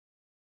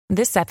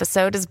This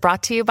episode is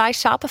brought to you by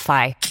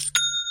Shopify.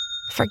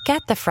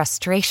 Forget the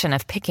frustration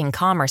of picking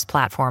commerce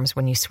platforms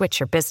when you switch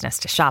your business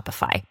to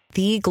Shopify,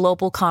 the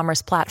global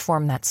commerce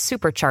platform that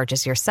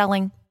supercharges your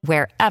selling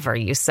wherever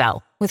you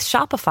sell. With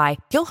Shopify,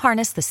 you'll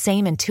harness the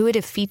same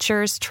intuitive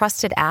features,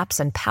 trusted apps,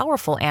 and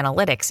powerful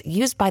analytics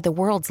used by the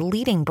world's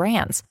leading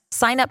brands.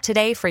 Sign up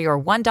today for your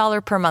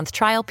 $1 per month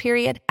trial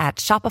period at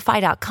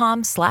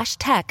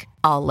shopify.com/tech,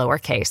 all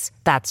lowercase.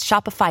 That's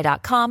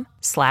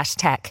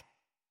shopify.com/tech.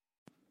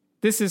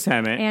 This is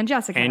Hemant. And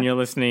Jessica. And you're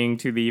listening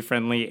to the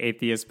Friendly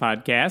Atheist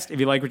Podcast. If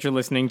you like what you're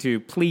listening to,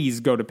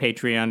 please go to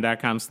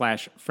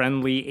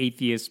patreon.com/Friendly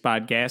Atheist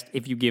Podcast.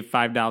 If you give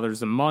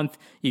 $5 a month,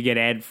 you get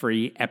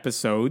ad-free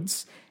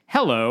episodes.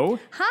 Hello.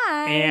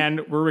 Hi.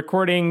 And we're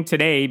recording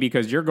today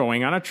because you're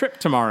going on a trip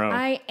tomorrow.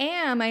 I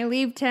am. I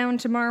leave town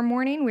tomorrow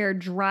morning. We're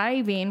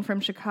driving from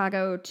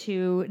Chicago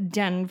to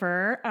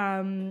Denver.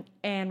 And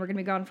we're going to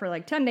be gone for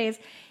like 10 days.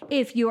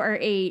 If you are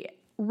a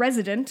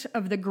resident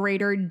of the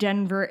greater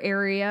Denver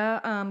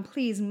area,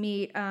 please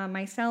meet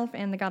myself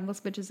and the Godless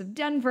Bitches of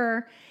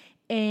Denver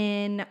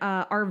in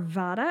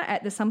Arvada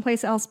at the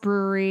Someplace Else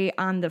Brewery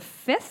on the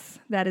 5th.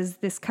 That is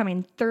this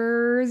coming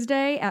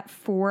Thursday at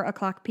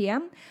 4:00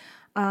 p.m.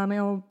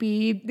 It'll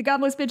be the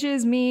Godless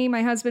Bitches, me,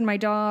 my husband, my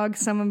dog,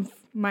 some of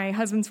my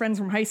husband's friends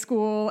from high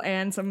school,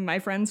 and some of my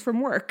friends from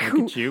work.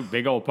 Look at you,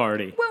 big old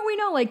party. Well, we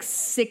know like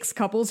 6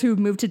 couples who've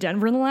moved to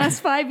Denver in the last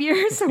 5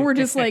 years, so we're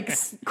just like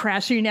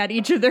crashing at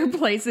each of their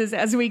places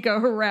as we go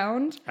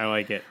around. I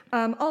like it.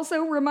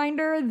 Also,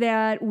 reminder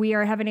that we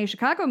are having a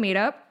Chicago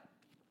meetup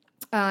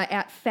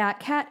at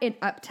Fat Cat in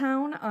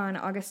Uptown on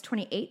August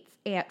 28th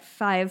at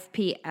 5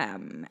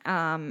 p.m.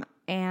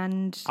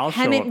 And I'll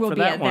show Hemant up will for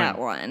be that at one. that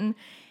one.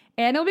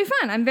 And it'll be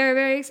fun. I'm very,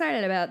 very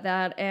excited about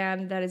that.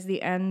 And that is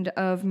the end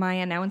of my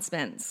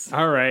announcements.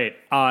 All right.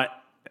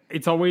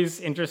 It's always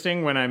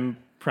interesting when I'm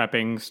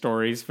prepping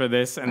stories for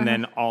this and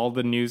then all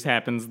the news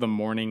happens the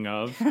morning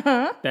of.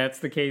 That's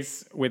the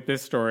case with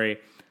this story.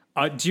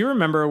 Do you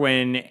remember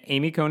when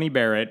Amy Coney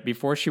Barrett,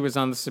 before she was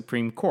on the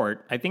Supreme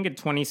Court, I think in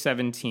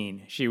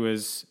 2017, she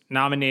was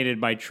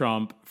nominated by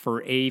Trump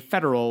for a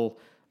federal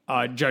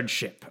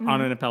judgeship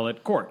on an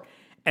appellate court.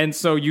 And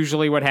so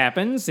usually what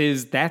happens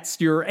is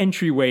that's your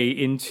entryway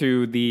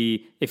into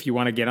if you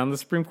want to get on the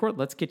Supreme Court,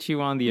 let's get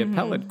you on the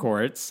appellate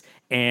courts.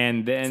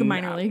 And then It's the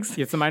minor leagues.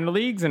 It's the minor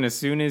leagues. And as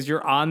soon as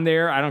you're on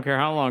there, I don't care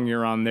how long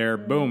you're on there,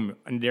 boom,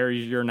 and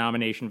there's your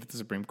nomination for the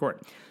Supreme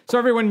Court. So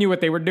everyone knew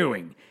what they were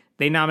doing.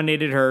 They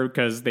nominated her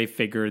because they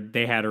figured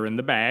they had her in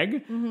the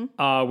bag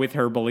with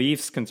her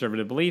beliefs,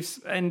 conservative beliefs.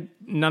 And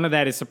none of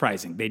that is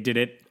surprising. They did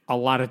it a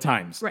lot of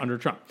times under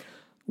Trump.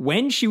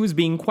 When she was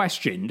being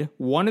questioned,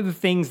 one of the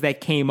things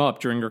that came up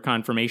during her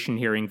confirmation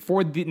hearing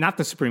for not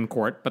the Supreme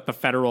Court, but the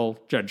federal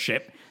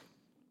judgeship,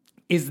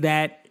 is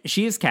that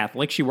she is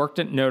Catholic. She worked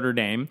at Notre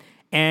Dame.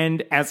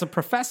 And as a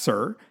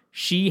professor,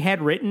 she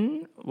had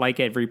written,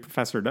 like every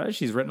professor does,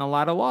 she's written a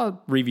lot of law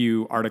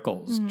review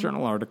articles,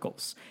 journal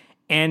articles.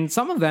 And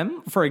some of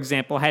them, for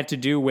example, had to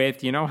do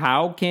with,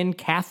 how can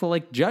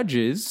Catholic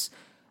judges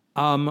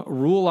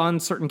rule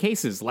on certain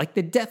cases, like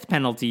the death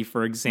penalty,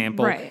 for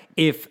example,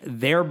 if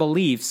their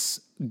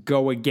beliefs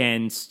go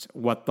against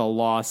what the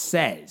law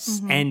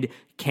says. And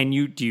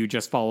do you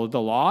just follow the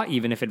law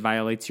even if it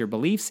violates your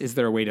beliefs? Is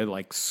there a way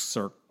to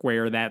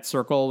square that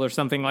circle or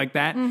something like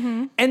that?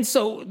 And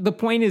so the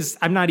point is,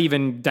 I'm not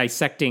even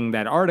dissecting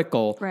that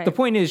article. The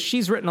point is,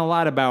 she's written a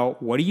lot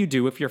about what do you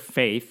do if your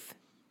faith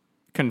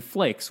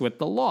conflicts with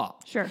the law.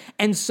 Sure.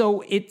 And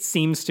so it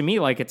seems to me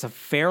like it's a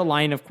fair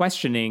line of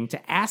questioning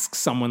to ask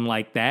someone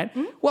like that,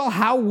 well,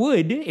 how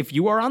would, if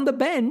you are on the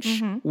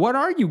bench, what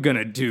are you going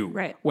to do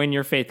when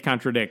your faith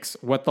contradicts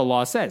what the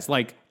law says?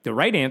 Like, the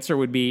right answer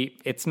would be,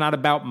 it's not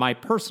about my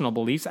personal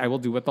beliefs. I will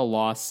do what the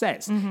law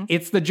says.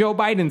 It's the Joe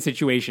Biden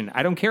situation.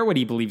 I don't care what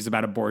he believes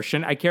about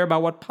abortion. I care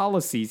about what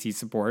policies he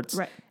supports.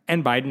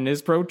 And Biden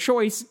is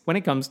pro-choice when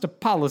it comes to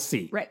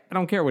policy. I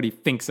don't care what he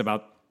thinks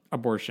about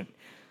abortion.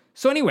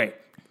 So anyway,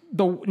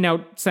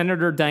 now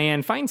Senator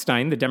Dianne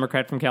Feinstein, the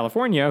Democrat from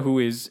California, who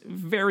is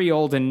very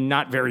old and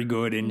not very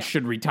good and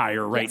should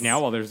retire now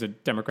while there's a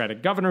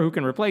Democratic governor who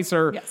can replace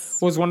her,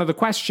 was one of the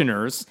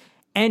questioners.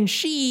 And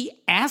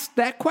she asked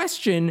that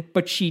question,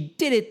 but she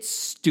did it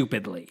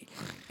stupidly.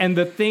 And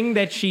the thing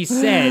that she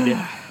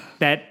said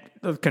that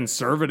the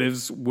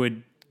conservatives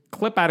would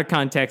clip out of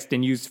context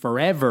and use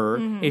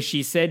forever is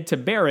she said to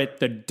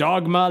Barrett, the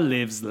dogma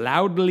lives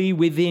loudly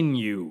within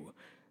you.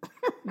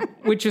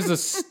 Which is a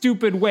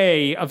stupid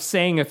way of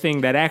saying a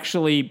thing that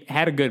actually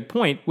had a good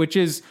point, which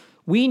is,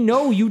 we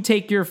know you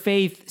take your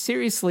faith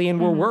seriously and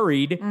we're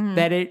worried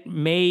that it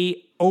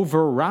may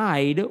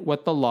override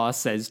what the law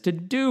says to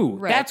do.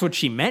 That's what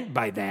she meant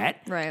by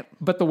that.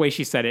 But the way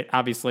she said it,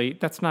 obviously,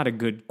 that's not a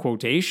good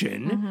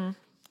quotation.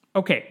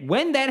 Okay,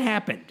 when that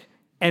happened,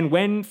 and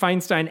when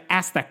Feinstein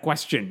asked that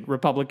question,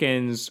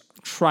 Republicans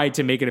tried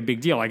to make it a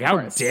big deal. Like, how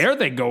dare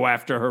they go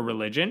after her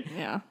religion?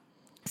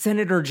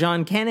 Senator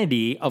John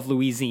Kennedy of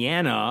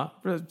Louisiana,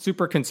 a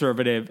super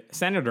conservative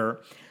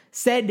senator,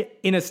 said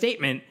in a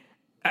statement,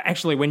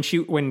 Actually,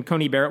 when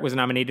Coney Barrett was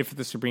nominated for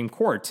the Supreme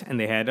Court and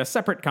they had a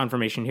separate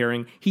confirmation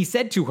hearing, he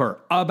said to her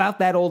about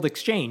that old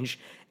exchange,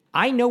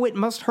 "I know it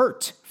must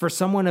hurt for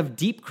someone of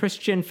deep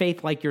Christian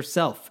faith like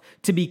yourself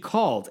to be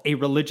called a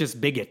religious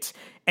bigot,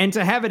 and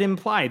to have it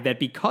implied that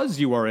because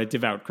you are a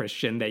devout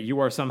Christian that you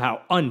are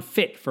somehow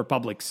unfit for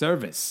public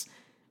service,"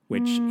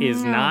 which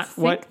is not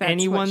what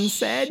anyone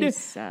said.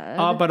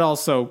 But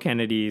also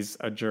Kennedy's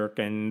a jerk,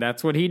 and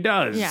that's what he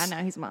does. Yeah, no,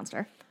 he's a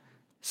monster.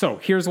 So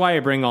here's why I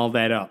bring all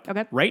that up.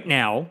 Okay. Right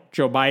now,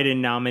 Joe Biden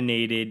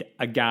nominated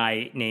a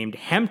guy named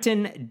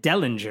Hampton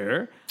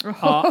Dellinger,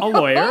 a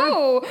lawyer.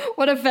 Oh,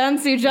 what a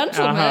fancy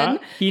gentleman.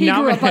 He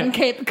grew up on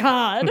Cape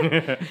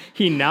Cod.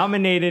 He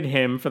nominated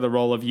him for the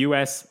role of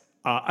U.S.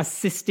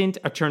 Assistant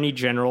Attorney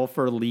General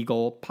for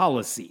Legal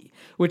Policy,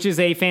 which is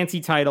a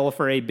fancy title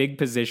for a big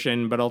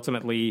position, but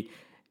ultimately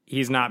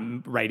he's not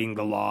writing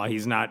the law.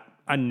 He's not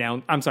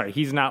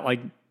he's not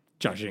like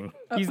judging.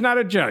 He's not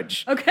a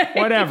judge. Okay.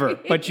 Whatever.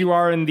 But you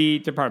are in the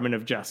Department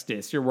of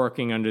Justice. You're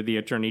working under the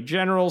Attorney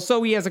General.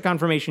 So he has a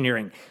confirmation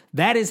hearing.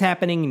 That is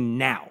happening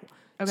now.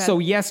 Okay. So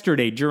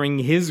yesterday, during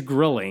his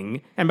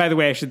grilling, and by the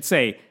way, I should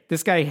say,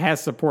 this guy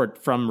has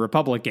support from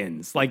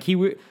Republicans. Like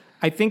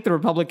I think the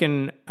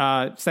Republican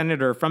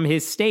senator from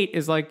his state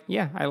is like,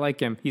 yeah, I like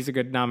him. He's a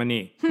good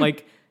nominee.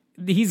 Like,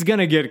 he's going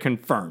to get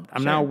confirmed.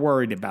 I'm not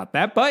worried about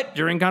that. But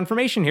during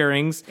confirmation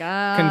hearings,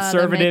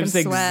 conservatives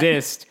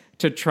exist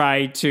to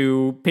try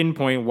to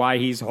pinpoint why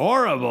he's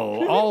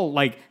horrible. All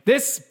like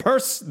this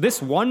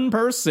one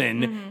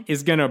person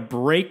is going to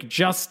break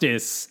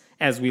justice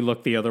as we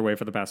look the other way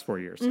for the past 4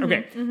 years.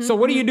 So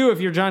what do you do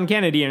if you're John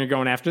Kennedy and you're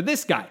going after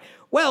this guy?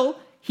 Well,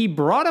 he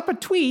brought up a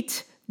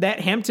tweet that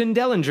Hampton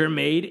Dellinger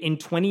made in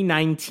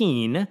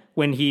 2019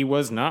 when he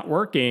was not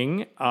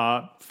working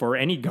for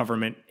any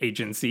government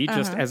agency,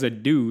 just as a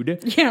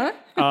dude. Yeah.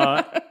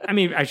 I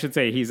mean, I should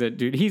say he's a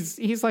dude.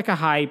 He's like a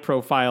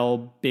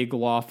high-profile, big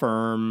law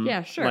firm.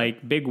 Yeah, sure.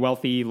 Like big,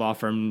 wealthy law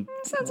firm.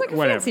 Sounds like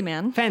whatever. a fancy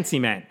man. Fancy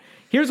man.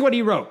 Here's what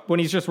he wrote when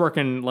he's just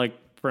working like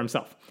for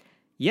himself.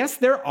 Yes,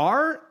 there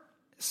are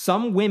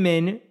some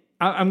women.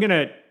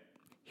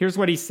 Here's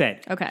what he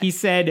said. Okay. He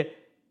said,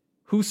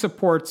 who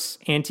supports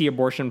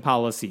anti-abortion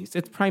policies?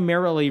 It's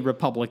primarily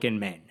Republican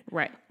men.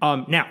 Right.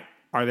 Now,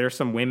 are there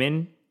some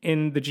women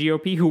in the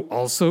GOP who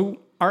also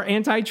are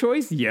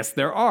anti-choice? Yes,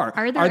 there are.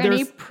 Are there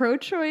any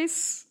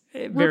pro-choice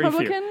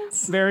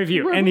Republicans? Very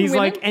few. And he's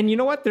like, and you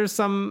know what? There's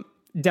some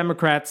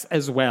Democrats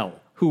as well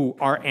who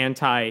are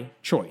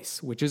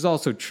anti-choice, which is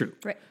also true.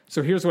 Right.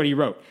 So here's what he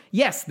wrote.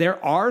 Yes,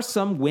 there are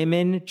some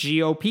women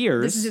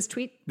GOPers. This is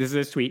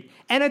his tweet.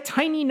 And a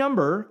tiny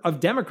number of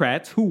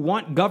Democrats who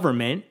want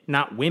government,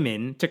 not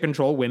women, to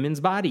control women's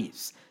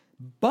bodies.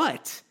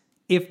 But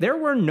if there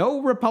were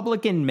no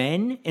Republican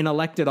men in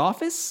elected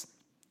office,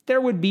 there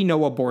would be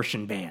no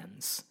abortion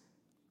bans.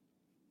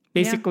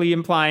 Basically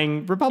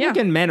implying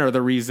Republican men are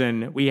the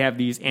reason we have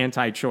these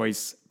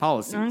anti-choice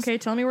policies. Okay,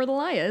 tell me where the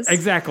lie is.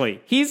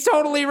 Exactly. He's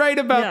totally right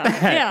about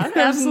that. Yeah,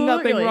 There's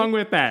absolutely. nothing wrong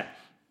with that.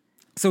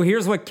 So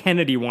here's what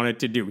Kennedy wanted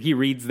to do. He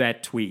reads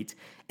that tweet,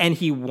 and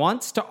he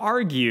wants to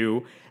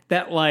argue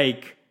that,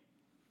 like,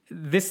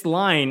 this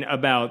line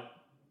about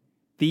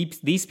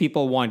these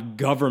people want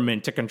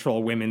government to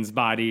control women's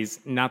bodies,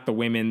 not the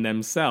women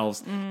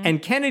themselves.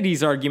 And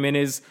Kennedy's argument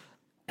is,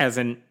 as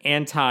an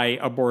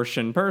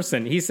anti-abortion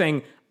person, he's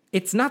saying,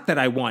 it's not that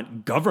I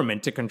want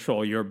government to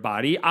control your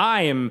body.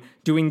 I am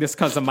doing this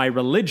because of my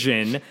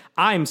religion.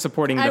 I'm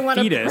supporting the fetus. I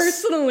want to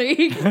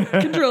personally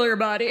control your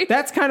body.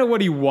 That's kind of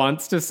what he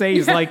wants to say.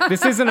 He's like,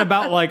 this isn't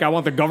about like, I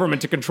want the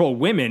government to control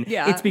women.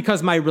 Yeah. It's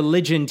because my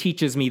religion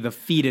teaches me the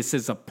fetus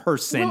is a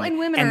person. Well,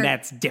 and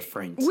that's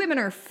different. Women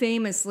are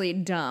famously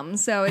dumb,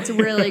 so it's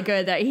really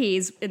good that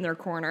he's in their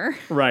corner.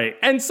 Right.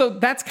 And so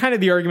that's kind of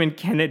the argument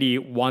Kennedy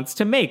wants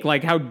to make.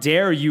 Like, how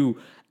dare you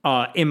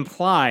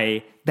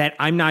imply that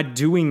I'm not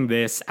doing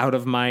this out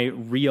of my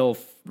real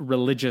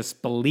religious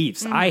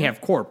beliefs. I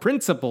have core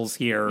principles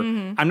here.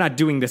 I'm not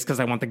doing this because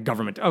I want the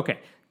government. Okay,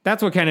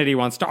 that's what Kennedy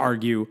wants to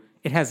argue.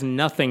 It has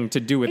nothing to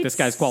do with this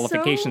guy's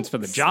qualifications for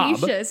the job.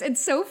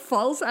 It's so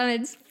false on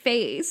its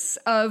face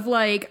of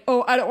like,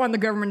 oh, I don't want the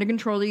government to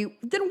control you.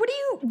 Then what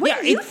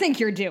do you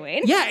think you're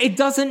doing? Yeah, it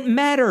doesn't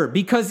matter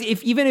because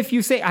even if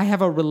you say I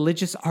have a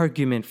religious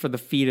argument for the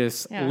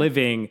fetus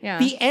living,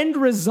 the end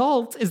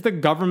result is the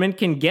government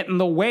can get in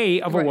the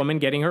way of a woman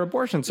getting her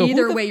abortion. So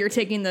either way, you're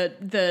taking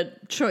the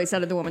choice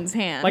out of the woman's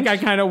hand. Like I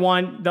kind of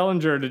want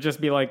Dellinger to just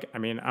be like, I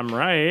mean, I'm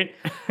right.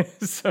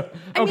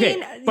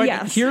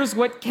 Here's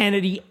what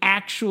Kennedy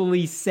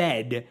actually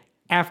said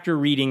after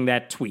reading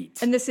that tweet.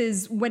 And this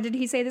is, when did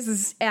he say this?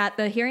 Is at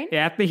the hearing?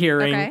 At the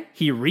hearing. Okay.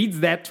 He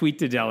reads that tweet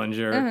to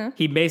Dellinger.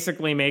 He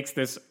basically makes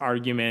this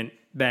argument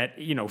that,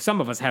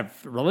 some of us have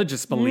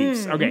religious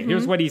beliefs.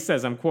 Here's what he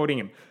says. I'm quoting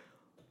him.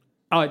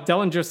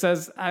 Dellinger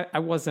says, I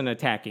wasn't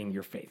attacking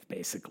your faith,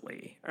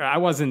 basically. I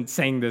wasn't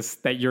saying this,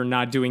 that you're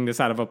not doing this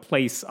out of a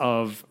place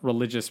of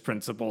religious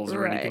principles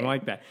or anything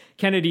like that.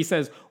 Kennedy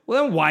says,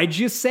 well, then why'd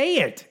you say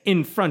it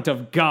in front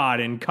of God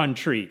and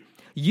country?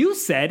 You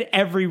said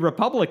every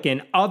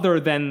Republican, other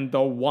than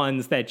the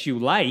ones that you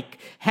like,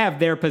 have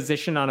their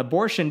position on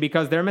abortion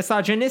because they're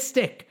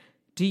misogynistic.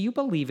 Do you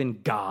believe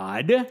in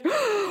God?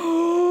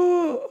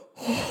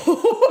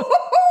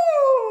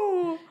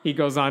 He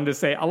goes on to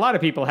say, a lot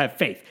of people have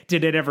faith.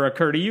 Did it ever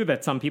occur to you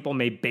that some people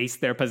may base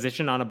their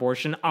position on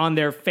abortion on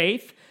their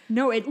faith?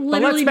 No, it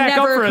literally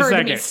never occurred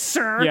to me,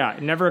 sir. Yeah,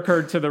 it never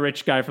occurred to the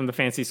rich guy from the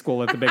fancy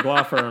school at the big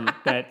law firm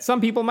that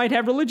some people might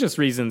have religious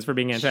reasons for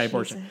being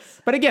anti-abortion.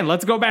 Jesus. But again,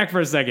 let's go back for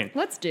a second.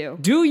 Let's do.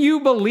 Do you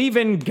believe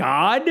in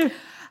God?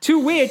 To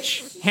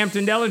which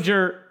Hampton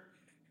Dellinger,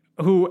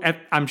 who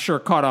I'm sure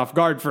caught off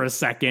guard for a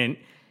second,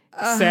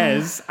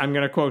 says, I'm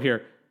going to quote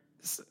here,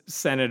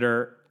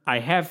 Senator, I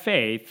have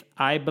faith,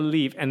 I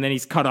believe, and then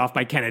he's cut off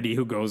by Kennedy,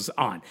 who goes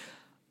on.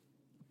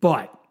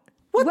 But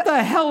what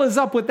the hell is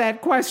up with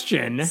that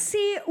question?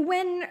 See,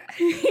 when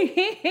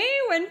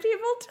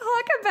people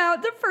talk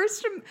about the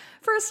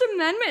First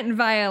Amendment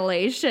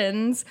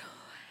violations,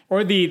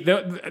 or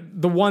the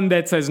one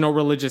that says no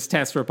religious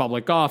test for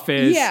public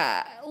office,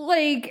 yeah,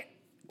 like,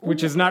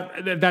 which is not,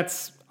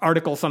 that's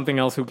article something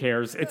else. Who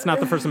cares? It's not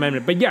the First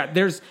Amendment. But yeah,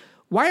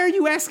 why are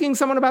you asking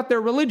someone about their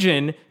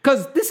religion?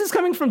 Because this is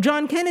coming from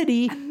John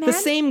Kennedy, the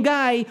same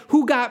guy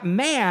who got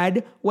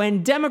mad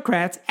when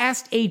Democrats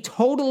asked a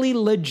totally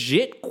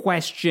legit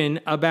question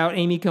about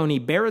Amy Coney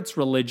Barrett's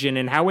religion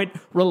and how it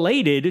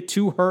related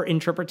to her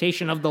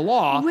interpretation of the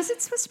law. Was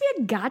it supposed to be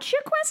a gotcha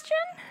question?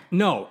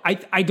 No,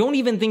 I don't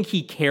even think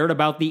he cared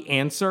about the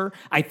answer.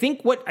 I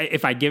think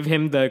if I give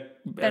him the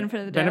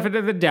benefit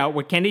of the doubt,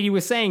 what Kennedy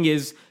was saying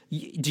is,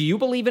 do you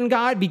believe in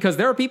God? Because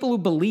there are people who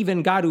believe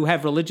in God who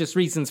have religious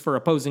reasons for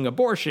opposing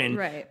abortion.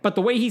 Right. But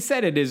the way he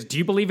said it is, do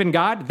you believe in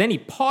God? Then he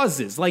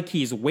pauses like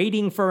he's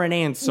waiting for an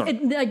answer.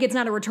 It's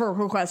not a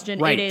rhetorical question.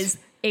 Right. It is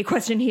a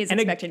question he is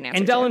expecting an answer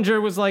And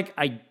Dellinger was like,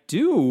 I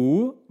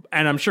do.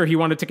 And I'm sure he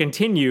wanted to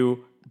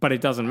continue, but it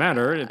doesn't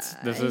matter.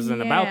 This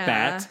isn't about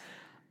that.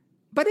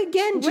 But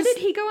again, what did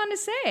he go on to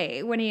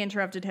say when he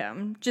interrupted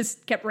him?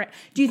 Just kept.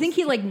 Do you think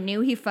he knew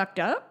he fucked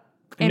up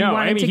and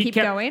wanted to keep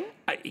going?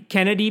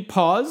 Kennedy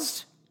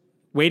paused,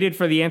 waited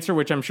for the answer,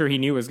 which I'm sure he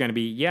knew was going to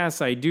be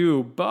yes, I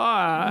do,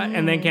 but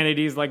and then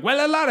Kennedy's like,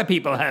 well, a lot of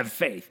people have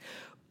faith.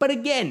 But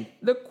again,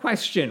 the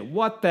question: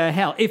 what the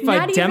hell? If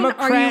Not a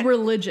Democrat, are you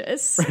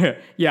religious?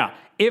 Yeah.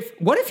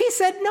 What if he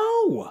said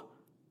no?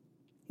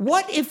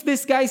 What if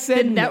this guy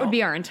said then that would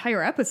be our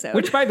entire episode.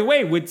 Which, by the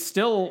way,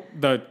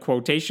 the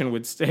quotation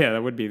would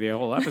that would be the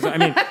whole episode. I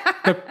mean,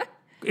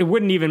 it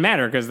wouldn't even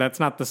matter because that's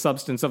not the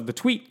substance of the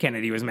tweet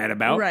Kennedy was mad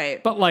about.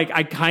 Right. But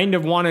I kind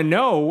of want to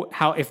know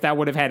if that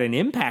would have had an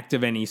impact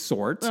of any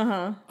sort.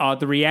 The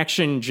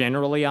reaction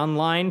generally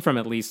online from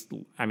at least,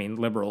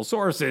 liberal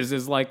sources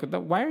is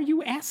why are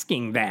you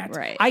asking that?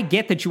 Right. I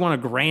get that you want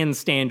to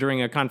grandstand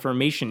during a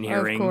confirmation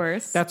hearing. Of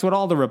course. That's what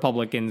all the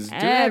Republicans do.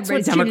 That's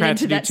what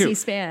Democrats do too.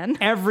 C-SPAN.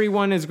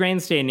 Everyone is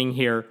grandstanding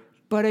here.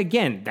 But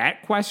again,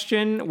 that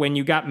question, when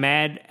you got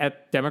mad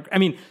at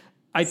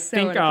I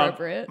think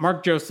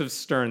Mark Joseph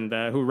Stern,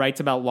 who writes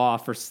about law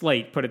for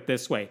Slate, put it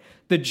this way.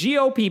 The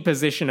GOP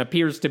position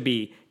appears to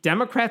be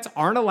Democrats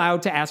aren't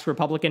allowed to ask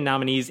Republican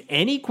nominees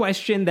any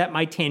question that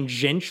might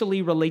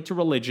tangentially relate to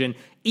religion,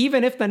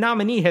 even if the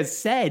nominee has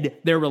said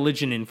their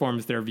religion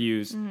informs their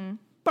views. Mm-hmm.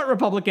 But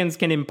Republicans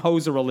can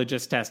impose a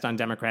religious test on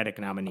Democratic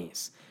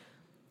nominees.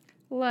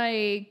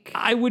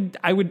 I would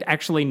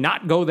actually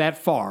not go that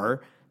far,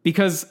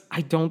 because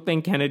I don't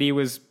think Kennedy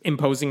was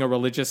imposing a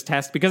religious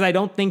test, because I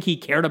don't think he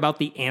cared about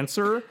the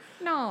answer.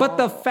 No. But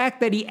the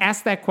fact that he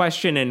asked that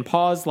question and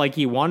paused like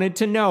he wanted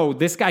to know,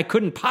 this guy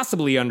couldn't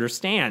possibly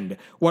understand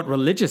what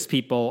religious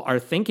people are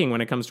thinking when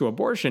it comes to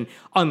abortion,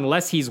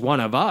 unless he's one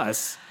of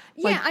us.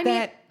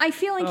 Yeah, I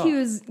feel like he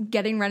was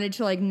getting ready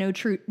to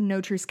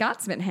no true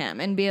Scotsman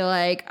him and be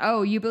like,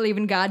 oh, you believe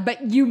in God,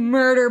 but you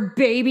murder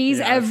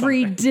babies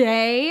every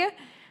day?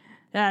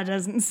 That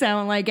doesn't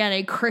sound like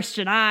any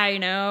Christian I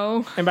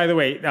know. And by the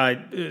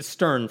way,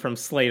 Stern from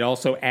Slate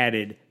also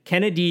added,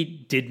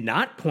 Kennedy did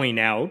not point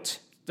out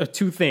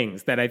two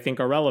things that I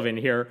think are relevant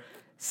here.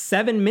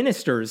 7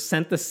 ministers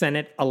sent the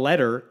Senate a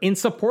letter in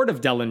support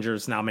of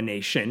Dellinger's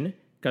nomination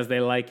because they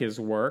like his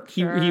work.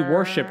 Sure. He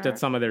worshipped at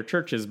some of their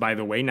churches, by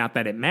the way, not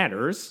that it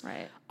matters.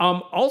 Right.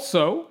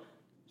 Also,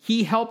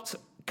 he helped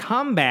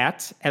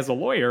combat, as a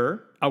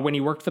lawyer, when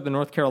he worked for the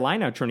North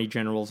Carolina Attorney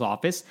General's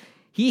office,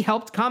 he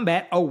helped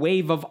combat a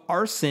wave of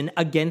arson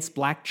against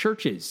black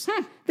churches.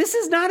 This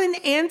is not an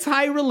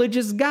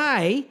anti-religious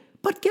guy,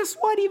 but guess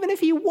what? Even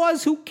if he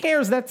was, who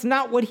cares? That's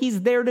not what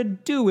he's there to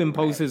do,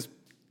 impose his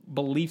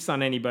beliefs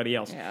on anybody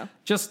else. Yeah.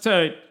 Just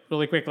to,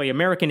 really quickly,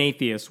 American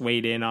Atheists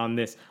weighed in on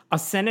this. A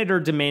senator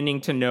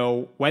demanding to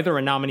know whether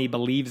a nominee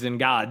believes in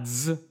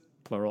gods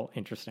plural,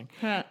 interesting,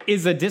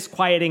 is a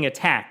disquieting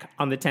attack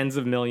on the tens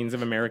of millions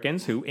of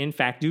Americans who, in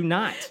fact, do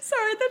not.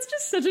 Sorry, that's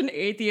just such an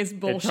atheist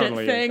bullshit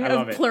totally thing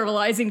of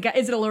pluralizing.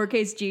 Is it a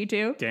lowercase g,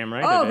 too? Damn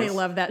right Oh, it they is.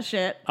 love that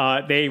shit.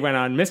 They went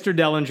on, Mr.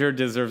 Dellinger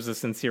deserves a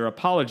sincere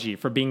apology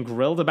for being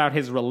grilled about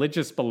his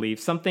religious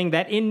beliefs, something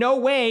that in no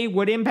way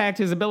would impact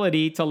his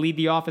ability to lead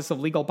the Office of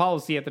Legal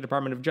Policy at the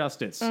Department of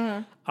Justice.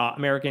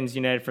 Americans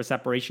United for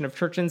Separation of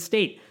Church and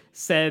State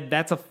said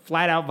that's a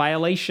flat-out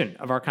violation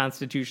of our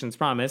Constitution's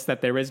promise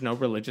that there is no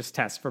religious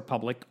test for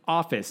public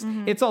office.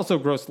 It's also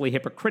grossly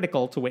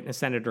hypocritical to witness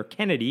Senator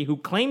Kennedy, who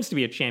claims to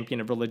be a champion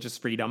of religious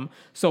freedom,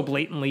 so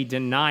blatantly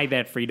deny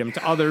that freedom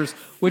to others,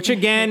 which,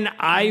 again,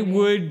 I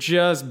would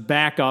just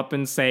back up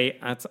and say,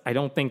 I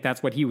don't think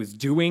that's what he was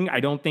doing.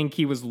 I don't think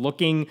he was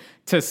looking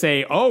to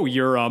say, oh,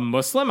 you're a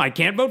Muslim? I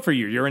can't vote for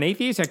you. You're an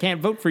atheist? I can't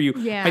vote for you.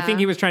 Yeah. I think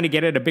he was trying to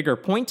get at a bigger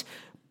point.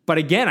 But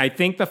again, I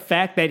think the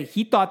fact that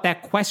he thought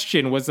that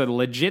question was a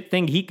legit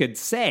thing he could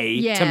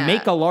say to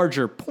make a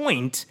larger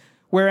point,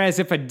 whereas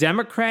if a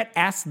Democrat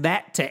asked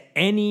that to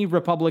any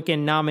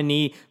Republican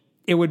nominee,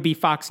 it would be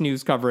Fox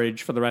News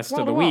coverage for the rest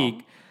of the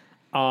week.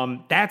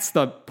 That's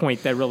the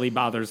point that really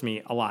bothers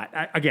me a lot.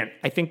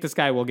 I think this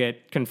guy will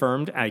get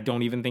confirmed. I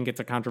don't even think it's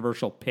a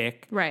controversial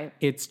pick. Right.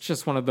 It's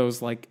just one of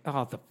those the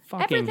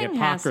fucking Everything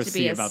hypocrisy has to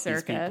be about a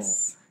these people.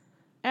 circus.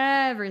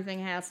 Everything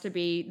has to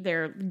be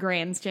their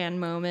grandstand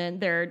moment,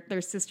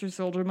 their Sister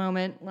Soldier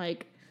moment.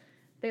 Like,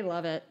 they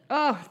love it.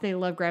 Oh, they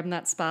love grabbing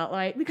that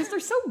spotlight because they're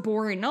so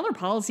boring. All their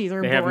policies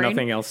are boring. They have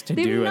nothing else to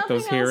do at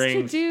those hearings.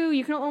 Nothing else to do.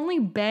 You can only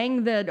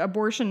bang the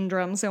abortion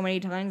drum so many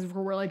times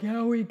before we're like,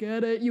 oh, we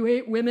get it. You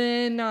hate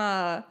women.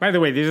 By the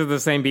way, these are the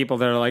same people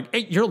that are like,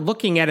 hey, you're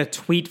looking at a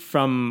tweet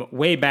from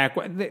way back.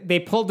 They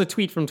pulled the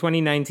tweet from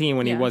 2019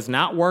 when he was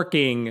not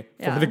working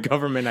for the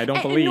government, I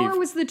don't believe. Nor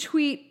was the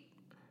tweet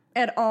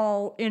at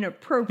all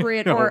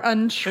inappropriate or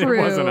untrue.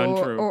 It wasn't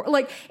untrue. Or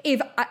like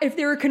if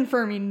they were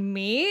confirming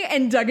me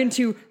and dug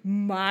into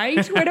my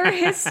Twitter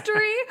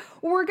history,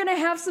 we're gonna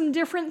have some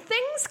different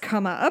things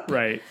come up.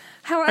 Right.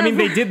 However, I mean,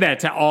 they did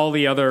that to all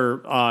the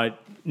other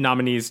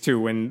nominees too.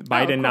 When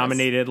Biden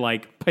nominated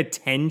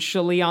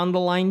potentially on the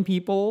line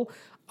people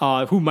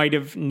who might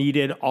have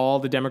needed all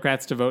the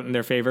Democrats to vote in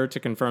their favor to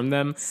confirm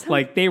them.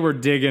 They were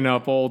digging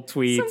up old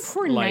tweets. Some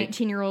poor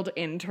 19-year-old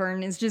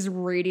intern is just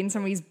reading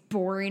somebody's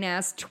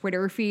boring-ass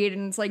Twitter feed,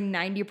 and it's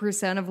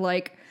 90%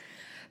 of,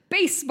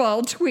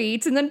 baseball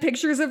tweets and then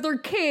pictures of their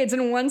kids,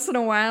 and once in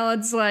a while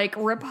it's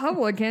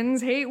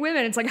Republicans hate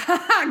women. It's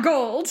haha,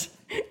 gold.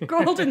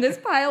 Gold in this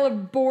pile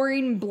of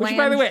boring, bland Which,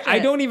 by the way, shit. I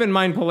don't even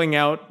mind pulling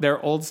out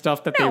their old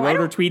stuff that they wrote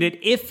or tweeted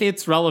if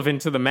it's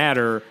relevant to the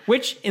matter,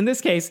 which, in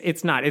this case,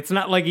 it's not. It's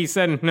not like he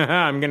said,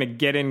 I'm going to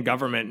get in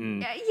government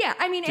and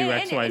do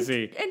X, Y,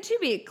 Z. And to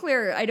be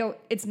clear,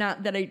 it's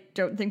not that I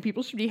don't think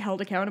people should be held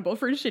accountable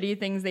for shitty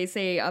things they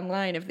say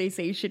online if they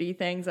say shitty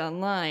things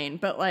online,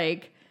 but,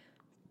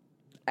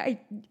 I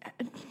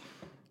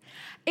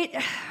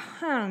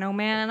don't know,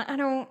 man. I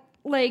don't...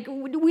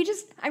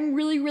 I'm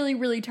really, really,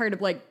 really tired of,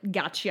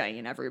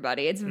 gotchaing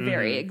everybody. It's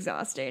very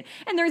exhausting.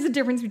 And there's a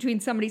difference between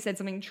somebody said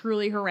something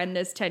truly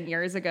horrendous 10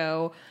 years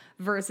ago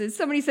versus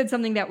somebody said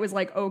something that was,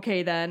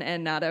 okay then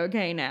and not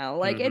okay now.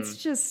 It's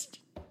just...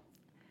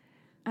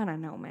 I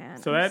don't know,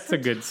 man. So that's a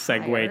good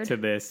segue to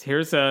this.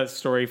 Here's a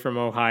story from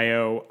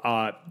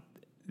Ohio.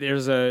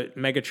 There's a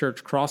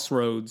megachurch,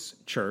 Crossroads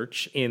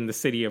Church, in the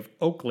city of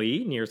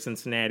Oakley, near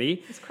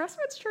Cincinnati. Is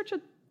Crossroads Church a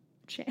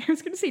chain? I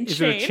was going to say chain.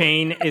 Is it a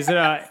chain? Is it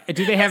a...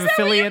 Do they have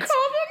affiliates? Is that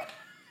what you call them?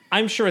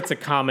 I'm sure it's a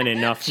common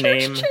enough Church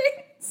name.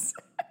 chains.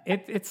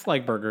 It's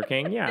like Burger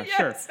King. Yeah,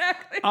 sure.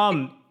 Exactly.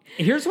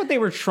 Here's what they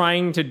were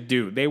trying to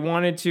do. They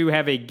wanted to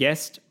have a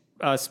guest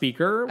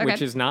speaker,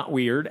 which is not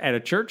weird, at a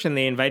church, and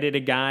they invited a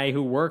guy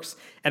who works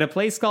at a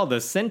place called the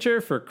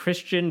Center for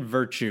Christian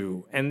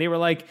Virtue. And they were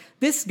like,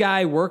 this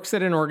guy works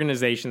at an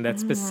organization that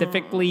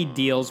specifically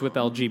deals with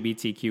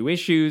LGBTQ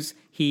issues.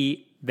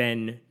 He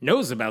then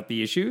knows about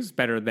the issues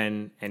better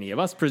than any of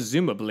us,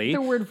 presumably.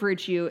 The word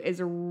virtue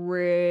is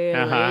really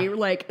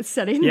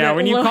setting the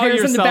when you call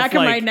hairs yourself in the back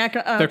of my neck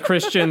up. The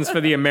Christians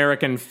for the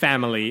American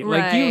family,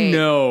 Right. you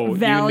know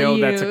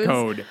that's a Values.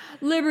 code.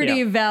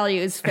 Liberty,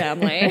 values,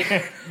 family.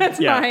 That's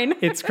mine.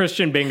 It's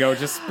Christian bingo.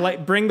 Just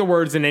bring the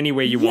words in any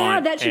way you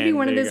want. Yeah, that should be and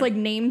one of there those you go.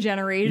 name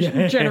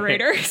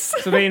generators.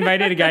 So they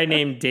invited a guy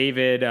named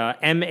David,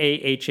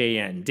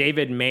 Mahan,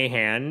 David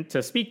Mahan,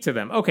 to speak to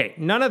them. Okay,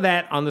 none of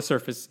that on the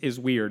surface is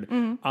weird.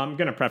 I'm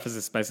going to preface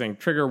this by saying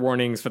trigger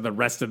warnings for the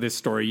rest of this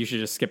story. You should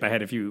just skip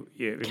ahead if you're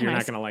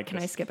not going to like this.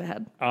 Can I skip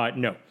ahead?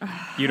 No,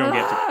 you don't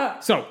get to.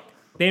 So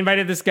they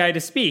invited this guy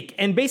to speak.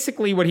 And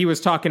basically what he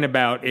was talking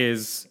about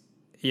is,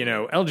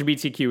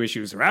 LGBTQ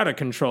issues are out of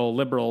control.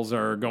 Liberals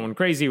are going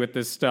crazy with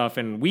this stuff.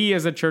 And we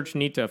as a church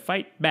need to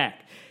fight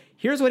back.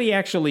 Here's what he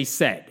actually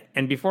said.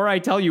 And before I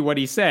tell you what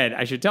he said,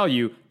 I should tell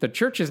you the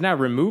church has now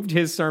removed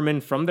his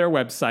sermon from their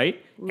website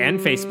and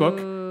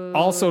Facebook,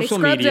 all social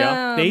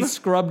media. They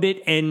scrubbed it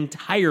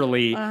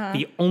entirely.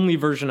 The only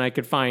version I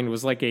could find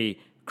was a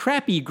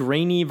crappy,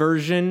 grainy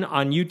version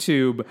on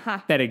YouTube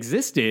that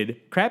existed.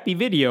 Crappy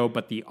video,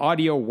 but the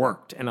audio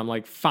worked. And I'm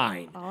like,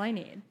 fine. All I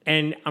need.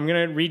 And I'm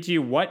going to read to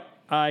you what,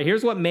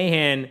 here's what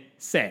Mahan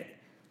said.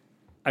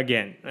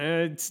 Again,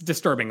 it's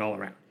disturbing all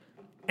around.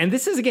 And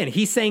this is, again,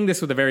 he's saying this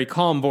with a very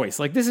calm voice.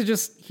 Like, this is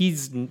just,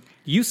 he's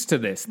used to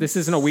this. This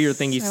isn't a weird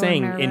thing he's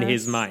saying in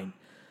his mind.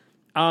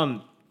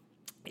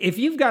 If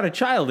you've got a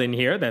child in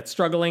here that's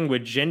struggling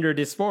with gender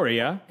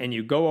dysphoria and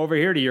you go over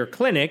here to your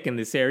clinic in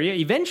this area,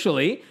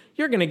 eventually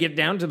you're going to get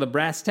down to the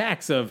brass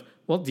tacks of,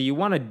 well, do you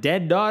want a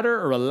dead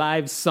daughter or a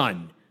live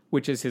son?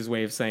 Which is his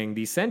way of saying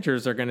these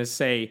centers are going to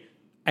say,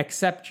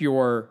 accept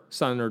your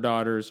son or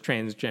daughter's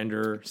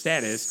transgender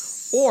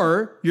status,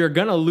 or you're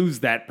going to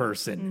lose that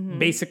person,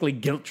 basically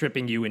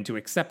guilt-tripping you into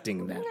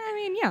accepting that. I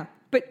mean, yeah,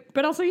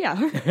 but also,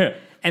 yeah.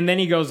 And then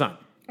he goes on.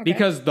 Okay.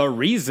 Because the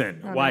reason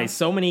why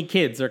so many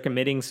kids are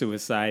committing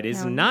suicide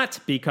is not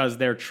because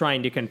they're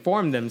trying to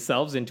conform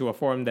themselves into a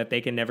form that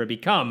they can never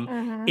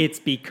become. It's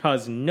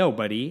because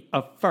nobody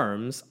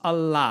affirms a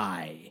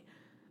lie.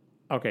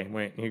 Okay,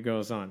 wait, he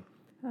goes on.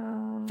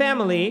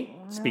 Family,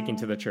 speaking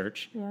to the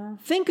church,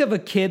 think of a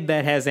kid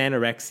that has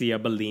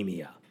anorexia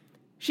bulimia.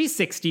 She's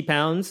 60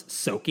 pounds,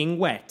 soaking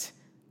wet.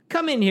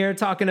 Come in here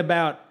talking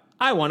about,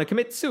 I want to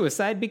commit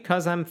suicide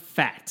because I'm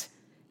fat.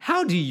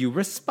 How do you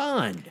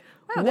respond?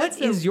 Wow,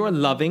 what is your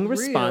loving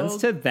response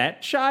to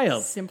that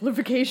child?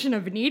 Simplification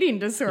of an eating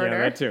disorder. Yeah,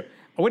 that too.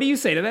 What do you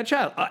say to that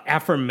child?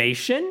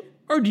 Affirmation?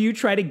 Or do you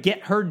try to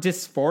get her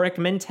dysphoric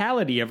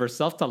mentality of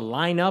herself to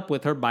line up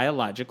with her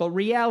biological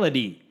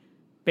reality?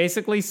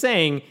 Basically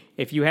saying,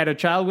 if you had a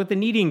child with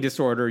an eating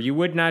disorder, you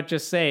would not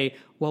just say,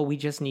 well, we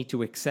just need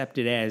to accept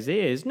it as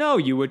is. No,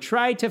 you would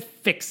try to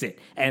fix it.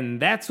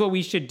 And that's what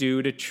we should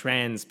do to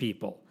trans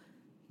people.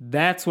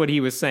 That's what he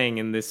was saying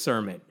in this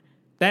sermon.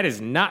 That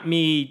is not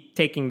me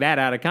taking that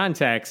out of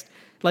context.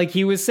 Like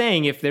he was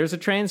saying, if there's a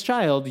trans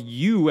child,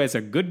 you as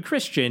a good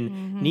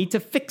Christian need to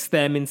fix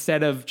them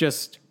instead of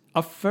just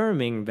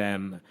affirming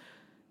them.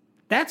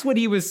 That's what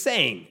he was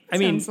saying.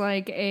 Sounds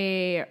like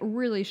a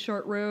really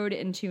short road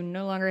into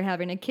no longer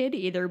having a kid,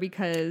 either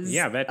because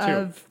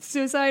of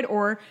suicide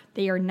or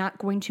they are not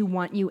going to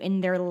want you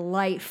in their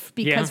life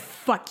because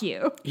fuck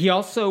you. He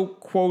also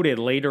quoted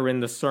later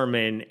in the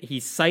sermon, he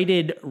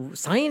cited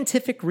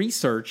scientific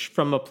research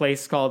from a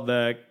place called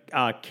the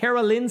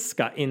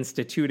Karolinska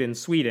Institute in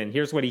Sweden.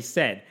 Here's what he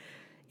said.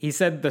 He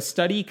said the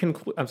study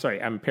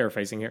I'm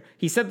paraphrasing here.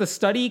 He said the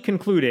study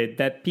concluded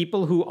that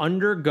people who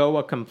undergo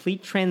a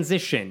complete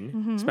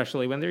transition,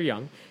 especially when they're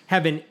young,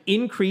 have an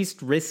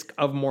increased risk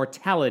of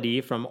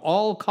mortality from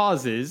all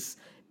causes,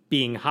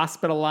 being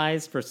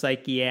hospitalized for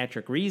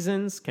psychiatric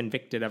reasons,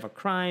 convicted of a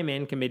crime,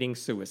 and committing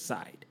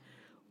suicide.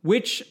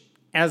 Which,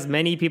 as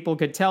many people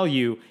could tell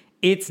you,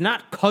 it's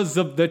not because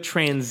of the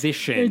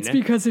transition. It's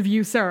because of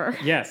you, sir.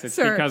 Yes, it's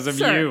because of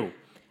you.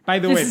 By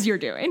the way, this is your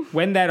doing.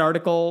 When that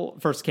article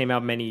first came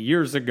out many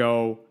years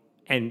ago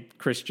and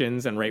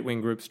Christians and right-wing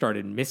groups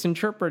started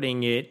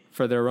misinterpreting it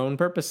for their own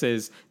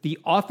purposes, the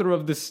author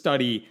of the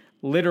study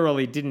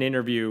literally did an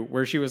interview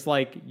where she was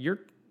like, you're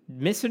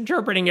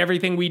misinterpreting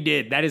everything we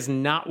did. That is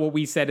not what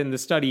we said in the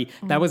study.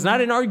 That was not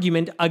an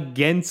argument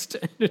against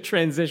the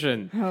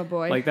transition. Oh,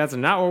 boy. Like, that's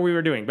not what we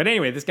were doing. But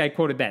anyway, this guy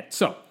quoted that.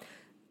 So,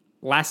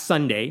 last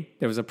Sunday,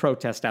 there was a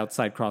protest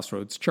outside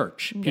Crossroads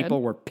Church. Good.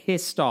 People were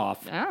pissed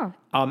off. Oh.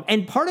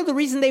 And part of the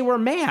reason they were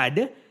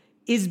mad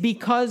is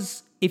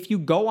because if you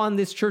go on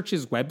this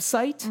church's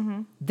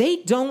website, they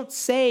don't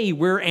say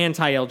we're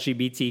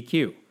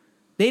anti-LGBTQ.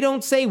 They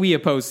don't say we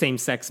oppose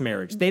same-sex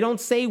marriage. They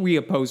don't say we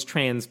oppose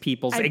trans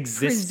people's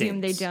existence. I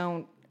presume they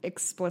don't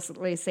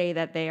explicitly say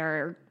that they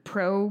are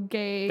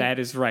pro-gay. That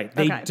is right.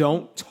 They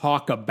don't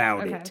talk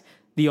about it.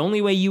 The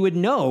only way you would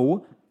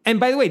know... And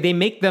by the way, they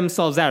make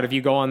themselves out, if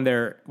you go on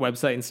their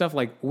website and stuff,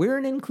 like, we're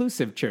an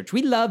inclusive church.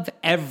 We love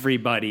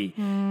everybody.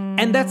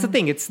 And that's the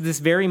thing. It's this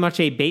very much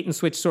a bait and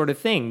switch sort of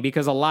thing,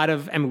 because a lot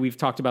of, we've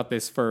talked about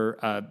this for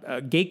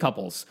gay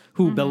couples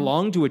who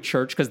belong to a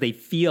church because they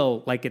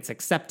feel like it's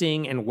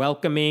accepting and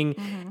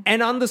welcoming.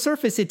 And on the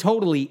surface, it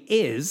totally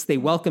is. They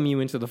welcome you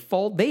into the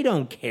fold. They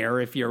don't care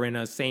if you're in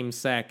a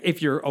same-sex,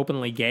 if you're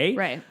openly gay.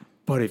 Right.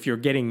 But if you're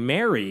getting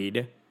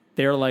married...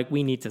 They're like,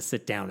 we need to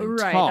sit down and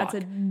talk. Right, that's a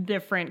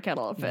different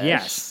kettle of fish.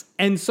 Yes.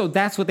 And so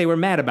that's what they were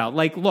mad about.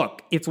 Like,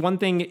 look, it's one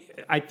thing,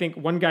 I think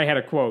one guy had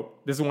a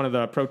quote. This is one of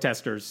the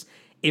protesters.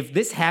 If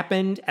this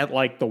happened at,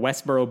 like, the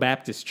Westboro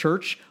Baptist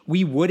Church,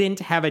 we wouldn't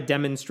have a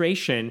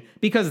demonstration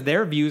because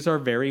their views are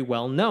very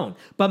well known.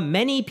 But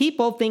many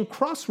people think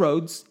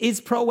Crossroads is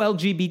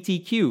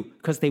pro-LGBTQ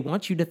because they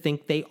want you to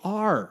think they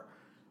are.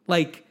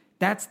 Like...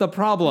 That's the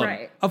problem.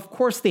 Right. Of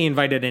course they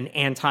invited an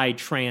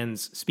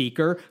anti-trans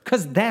speaker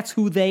because that's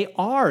who they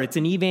are. It's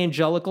an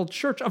evangelical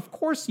church. Of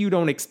course you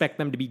don't expect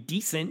them to be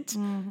decent.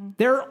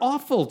 They're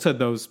awful to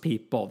those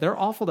people. They're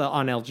awful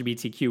on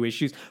LGBTQ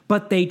issues,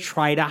 but they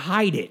try to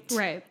hide it.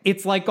 Right.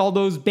 It's like all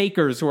those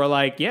bakers who are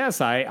like,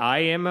 yes, I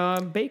am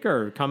a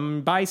baker.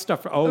 Come buy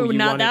stuff. Oh, you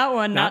not that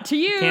one. Not to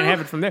you. Can't have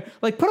it from there.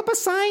 Like, put up a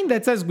sign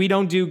that says we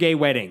don't do gay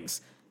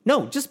weddings.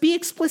 No, just be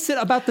explicit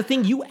about the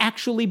thing you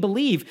actually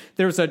believe.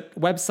 There's a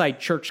website,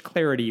 Church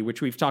Clarity,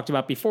 which we've talked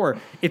about before.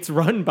 It's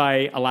run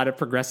by a lot of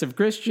progressive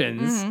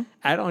Christians. Mm-hmm.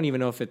 I don't even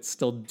know if it's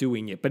still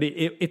doing it, but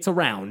it's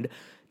around.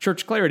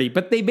 Church Clarity.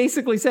 But they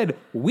basically said,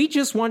 we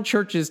just want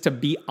churches to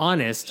be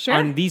honest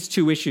on these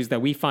two issues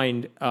that we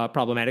find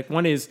problematic.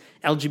 One is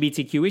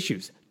LGBTQ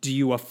issues. Do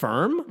you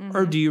affirm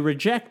or do you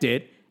reject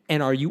it?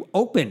 And are you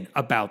open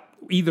about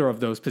either of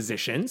those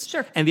positions?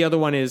 Sure. And the other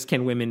one is,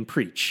 can women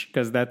preach?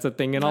 Because that's a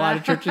thing in a lot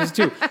of churches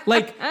too.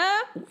 Like,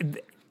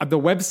 the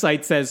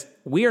website says,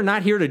 we are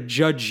not here to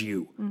judge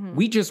you. Mm-hmm.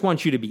 We just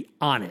want you to be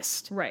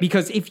honest. Right.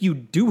 Because if you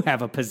do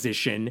have a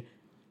position,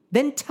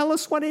 then tell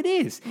us what it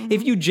is. Mm-hmm.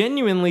 If you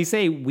genuinely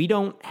say, we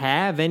don't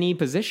have any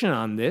position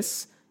on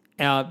this,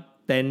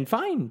 then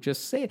fine,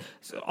 just say it.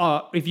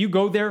 So, if you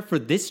go there for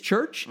this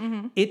church,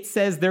 it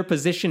says their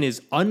position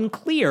is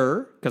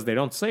unclear, because they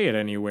don't say it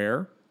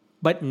anywhere,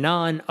 but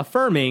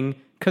non-affirming,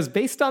 because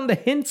based on the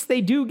hints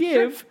they do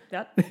give,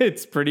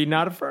 it's pretty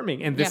not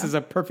affirming. And this is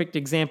a perfect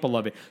example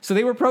of it. So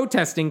they were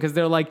protesting because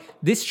they're like,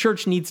 this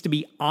church needs to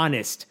be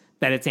honest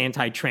that it's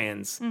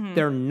anti-trans. Mm-hmm.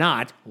 They're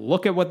not.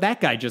 Look at what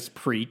that guy just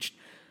preached.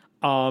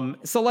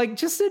 So like,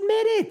 just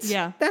admit it.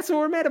 Yeah. That's what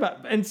we're mad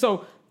about. And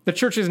so the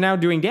church is now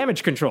doing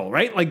damage control,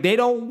 right? Like, they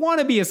don't want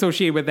to be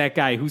associated with that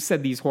guy who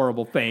said these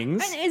horrible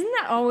things. And isn't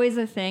that always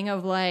a thing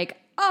of like,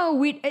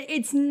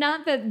 it's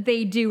not that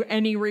they do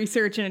any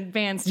research in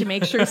advance to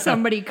make sure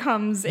somebody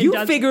comes and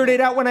You figured it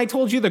out when I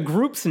told you the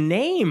group's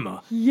name.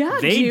 Yeah,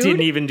 They dude.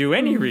 didn't even do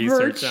any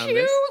research on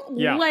this.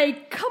 Yeah.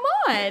 Like, come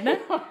on.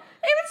 It was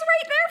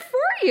right there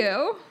for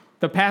you.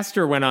 The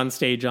pastor went on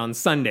stage on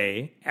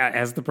Sunday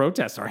as the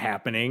protests are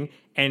happening,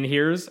 and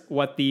here's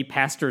what the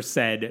pastor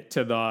said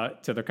to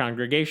the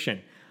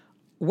congregation.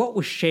 What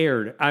was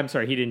shared, I'm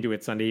sorry, he didn't do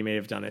it Sunday, he may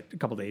have done it a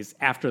couple days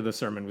after the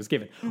sermon was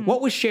given. Mm-hmm.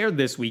 What was shared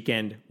this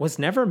weekend was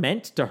never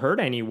meant to hurt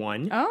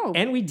anyone,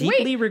 and we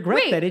deeply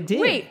regret that it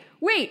did.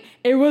 Wait,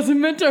 it wasn't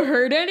meant to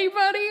hurt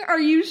anybody? Are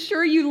you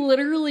sure you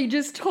literally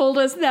just told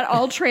us that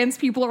all trans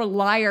people are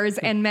liars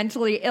and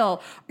mentally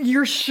ill?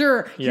 You're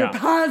sure? Yeah. You're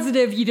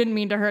positive you didn't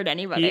mean to hurt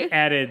anybody? He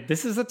added,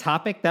 this is a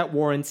topic that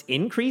warrants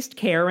increased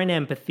care and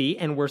empathy,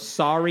 and we're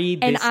sorry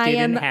this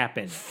didn't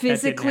happen.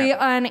 Physically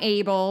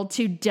unable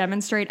to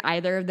demonstrate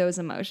either of those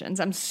emotions.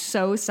 I'm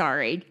so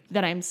sorry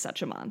that I'm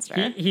such a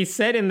monster. He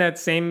said in that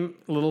same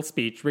little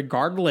speech,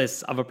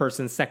 regardless of a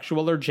person's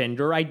sexual or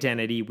gender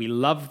identity, we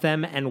love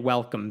them and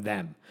welcome them.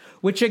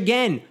 Which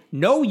again,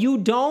 no, you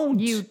don't.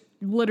 You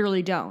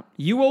literally don't.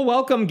 You will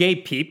welcome gay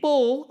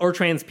people or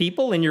trans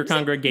people in your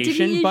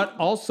congregation, but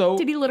also...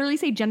 Did he literally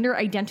say gender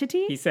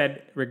identity? He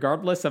said,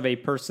 regardless of a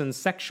person's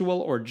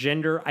sexual or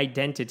gender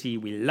identity,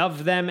 we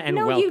love them and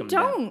welcome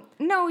them.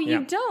 No,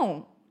 you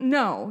don't.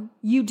 No,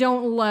 you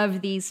don't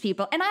love these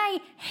people. And I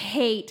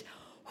hate...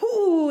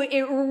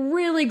 it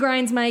really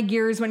grinds my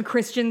gears when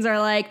Christians are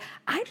like,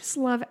 I just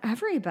love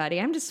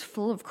everybody. I'm just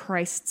full of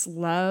Christ's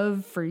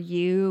love for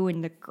you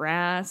and the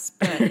grass.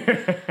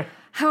 But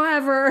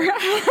however,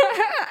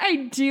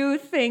 I do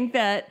think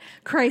that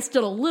Christ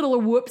did a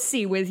little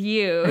whoopsie with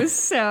you.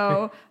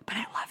 So, but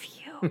I love you.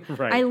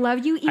 Right. I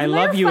love you. Even I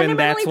love you, and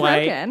that's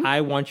broken. why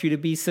I want you to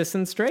be cis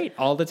and straight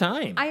all the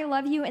time. I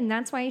love you, and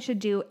that's why you should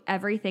do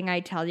everything I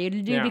tell you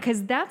to do,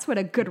 because that's what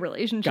a good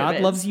relationship is.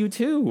 God loves you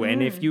too,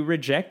 and if you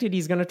reject it,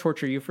 he's going to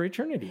torture you for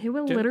eternity. He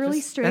will literally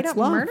straight up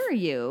murder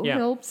you. Yeah.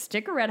 He'll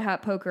stick a red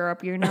hot poker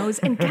up your nose,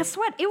 and guess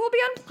what? It will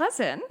be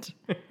unpleasant.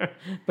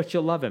 But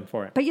you'll love him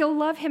for it. But you'll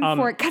love him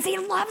for it because he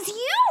loves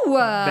you.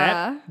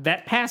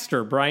 That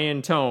pastor,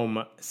 Brian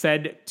Tome,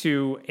 said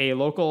to a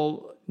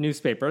local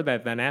newspaper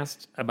that then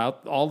asked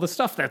about all the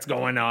stuff that's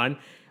going on.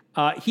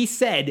 He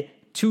said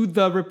to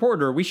the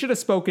reporter, we should have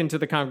spoken to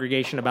the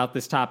congregation about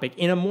this topic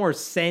in a more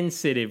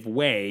sensitive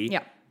way.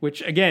 Yeah.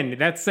 Which, again,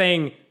 that's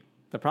saying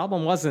the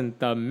problem wasn't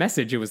the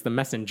message, it was the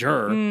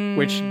messenger.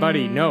 Which,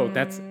 buddy, no,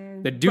 that's...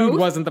 The dude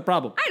wasn't the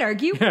problem. I'd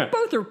argue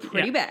both are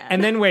pretty bad.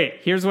 And then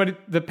wait, here's what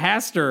the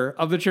pastor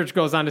of the church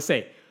goes on to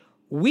say.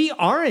 We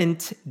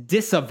aren't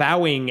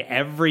disavowing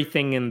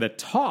everything in the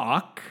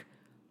talk,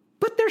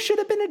 but there should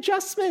have been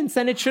adjustments,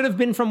 and it should have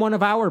been from one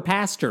of our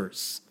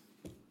pastors.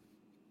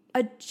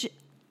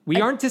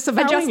 We aren't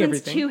disavowing adjustments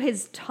everything. To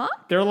his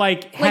talk? They're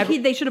like...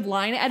 they should have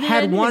line edited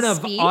had one his of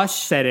speech? us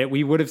said it,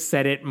 we would have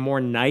said it more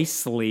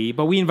nicely,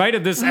 but we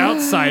invited this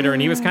outsider,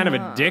 and he was kind of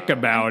a dick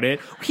about it.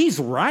 He's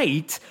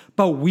right,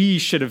 but we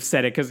should have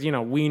said it, because,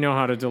 we know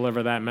how to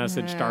deliver that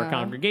message to our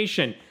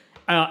congregation.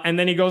 And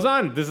then he goes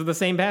on, this is the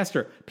same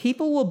pastor.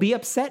 People will be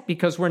upset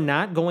because we're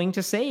not going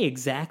to say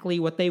exactly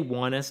what they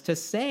want us to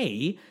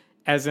say.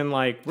 As in,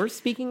 we're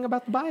speaking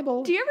about the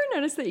Bible. Do you ever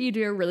notice that you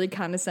do a really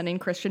condescending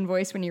Christian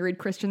voice when you read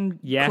Christian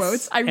quotes?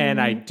 Yes, and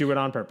I do it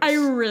on purpose. I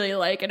really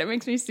like it. It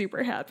makes me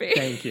super happy.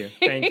 Thank you.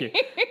 It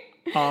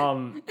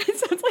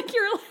sounds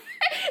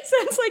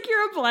like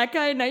you're a black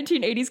guy in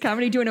 1980s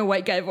comedy doing a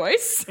white guy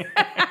voice.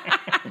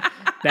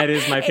 That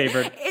is my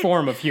favorite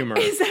form of humor.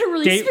 Is that a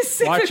really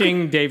specific?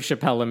 Watching Dave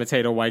Chappelle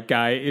imitate a white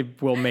guy,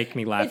 it will make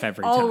me laugh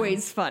every time.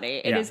 Always funny.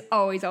 It is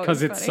always funny.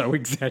 Because it's so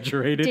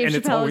exaggerated Dave and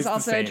it's Chappelle always is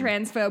also the a same.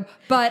 transphobe,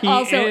 but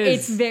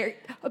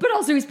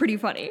also he's pretty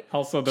funny.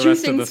 Also, the Two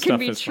rest of the things can stuff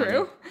be is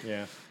true. funny.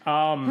 Yeah.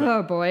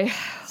 Oh boy,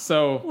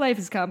 So life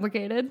is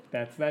complicated.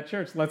 that's that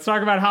church. Let's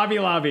talk about Hobby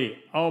Lobby.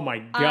 Oh my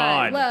God.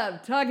 I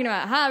love talking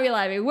about Hobby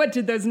Lobby. What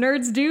did those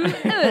nerds do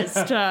this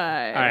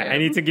time? All right, I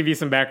need to give you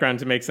some background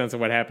to make sense of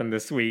what happened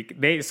this week.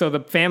 The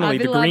family,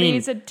 Hobby Lobby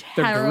is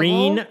the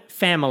Green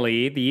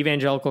family, the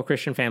evangelical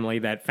Christian family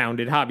that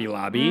founded Hobby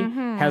Lobby,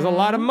 has a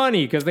lot of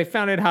money because they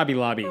founded Hobby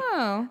Lobby.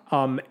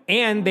 Oh.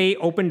 And they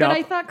opened up. But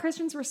I thought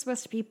Christians were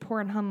supposed to be poor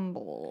and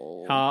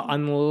humble.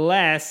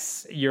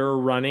 Unless you're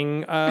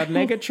running a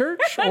mega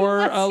church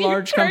or a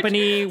large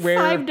company where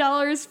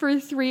 $5 for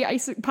 3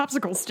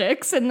 popsicle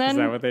sticks, and then is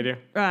that what they do?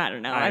 I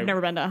don't know. I've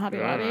never been to Hobby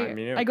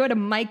Lobby. I go to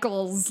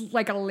Michael's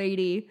like a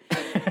lady.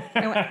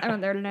 I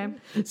went there today.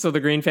 So the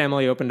Green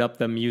family opened up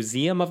the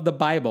Museum of the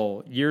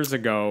Bible years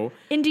ago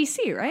In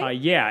DC, right?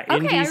 Yeah,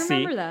 in Okay, I DC.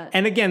 remember that.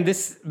 And again,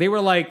 they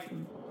were like,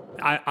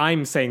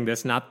 I'm saying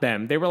this, not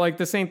them. They were like,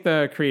 this ain't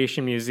the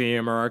Creation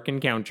Museum or Ark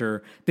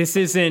Encounter. This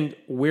isn't,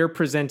 we're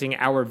presenting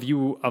our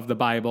view of the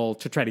Bible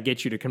to try to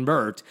get you to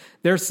convert.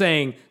 They're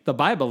saying the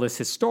Bible is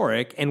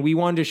historic, and we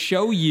want to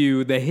show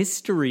you the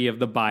history of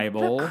the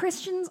Bible. But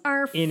Christians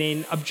are in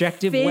an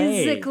objective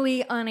way.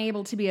 Physically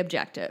unable to be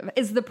objective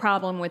is the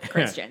problem with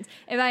Christians.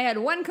 If I had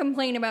one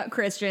complaint about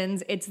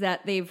Christians, it's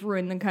that they've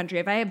ruined the country.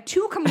 If I have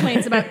 2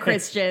 complaints about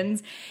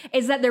Christians,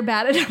 it's that they're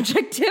bad at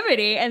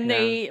objectivity, and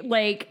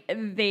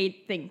they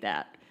think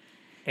that.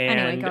 And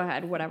anyway, go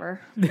ahead. Whatever.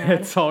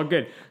 That's all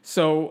good.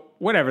 So,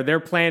 whatever.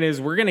 Their plan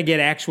is we're going to get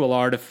actual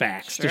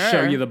artifacts to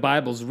show you the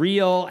Bible's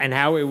real and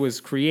how it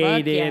was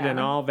created and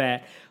all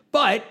that.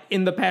 But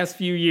in the past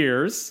few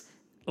years,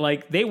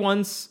 like they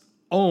once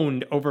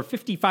owned over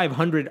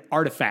 5,500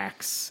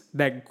 artifacts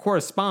that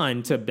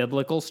correspond to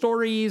biblical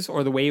stories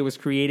or the way it was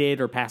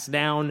created or passed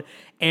down.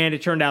 And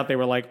it turned out they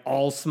were like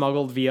all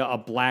smuggled via a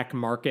black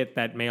market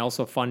that may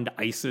also fund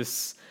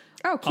ISIS.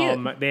 Oh,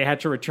 cute. They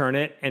had to return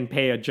it and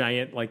pay a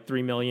giant, like,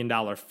 $3 million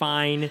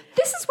fine.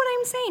 This is what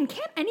I'm saying.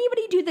 Can't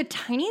anybody do the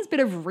tiniest bit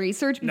of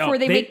research before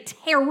they make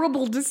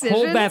terrible decisions?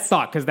 Hold that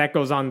thought, because that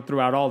goes on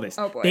throughout all this.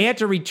 Oh, boy. They had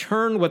to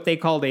return what they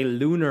called a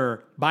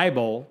lunar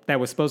Bible that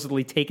was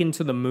supposedly taken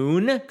to the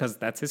moon, because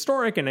that's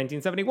historic in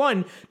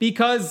 1971,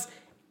 because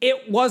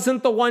it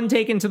wasn't the one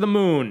taken to the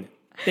moon.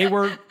 They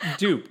were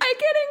duped. I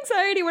get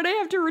anxiety when I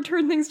have to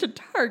return things to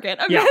Target.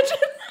 Imagine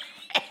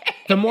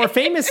The more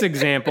famous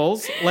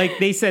examples, like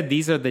they said,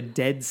 these are the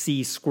Dead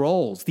Sea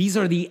Scrolls. These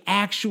are the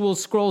actual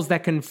scrolls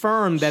that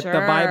confirm that the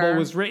Bible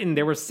was written.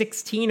 There were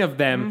 16 of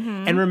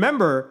them. And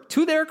remember,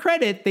 to their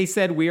credit, they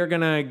said, we are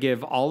going to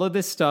give all of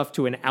this stuff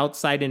to an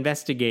outside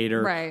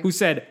investigator who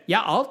said,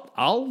 yeah,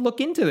 I'll look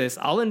into this.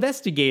 I'll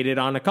investigate it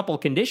on a couple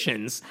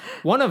conditions.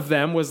 One of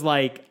them was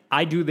like,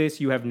 I do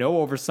this. You have no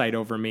oversight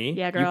over me.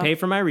 Yeah, girl. You pay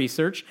for my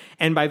research.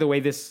 And by the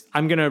way,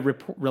 I'm going to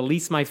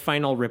release my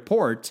final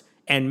report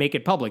and make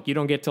it public. You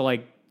don't get to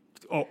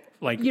you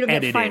don't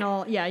edit get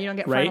final. Yeah, you don't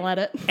get final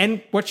edit.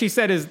 And what she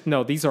said is,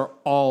 no, these are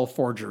all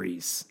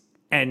forgeries,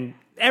 and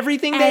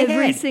everything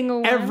every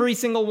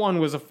single one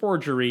was a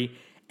forgery.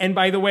 And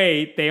by the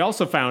way, they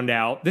also found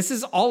out this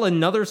is all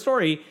another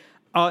story.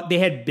 They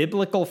had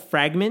biblical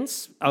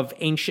fragments of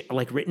ancient,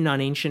 written on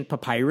ancient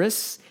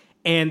papyrus.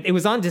 And it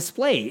was on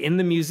display in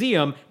the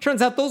museum.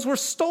 Turns out those were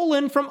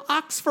stolen from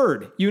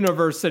Oxford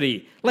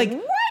University.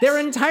 Their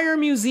entire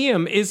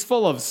museum is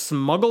full of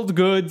smuggled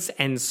goods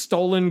and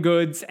stolen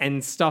goods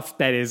and stuff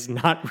that is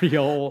not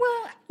real.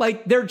 Well,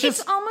 they're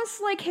just... It's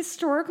almost like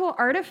historical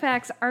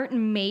artifacts aren't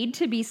made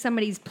to be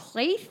somebody's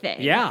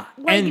plaything. Yeah.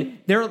 And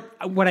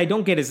what I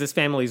don't get is this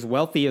family's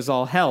wealthy as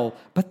all hell,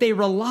 but they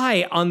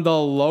rely on the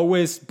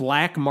lowest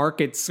black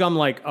market scum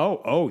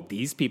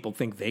these people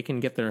think they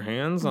can get their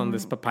hands on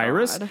this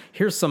papyrus. God.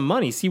 Here's some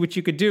money. See what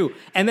you could do.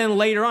 And then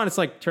later on, it's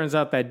turns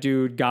out that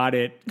dude got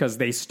it because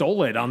they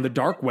stole it on the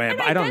dark web.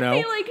 And I don't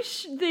know.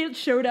 They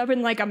showed up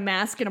in a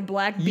mask and a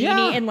black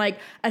beanie and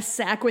a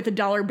sack with a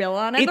 $1 bill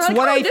on it. It's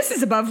what this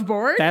is above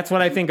board. That's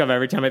what I think of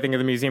every time I think of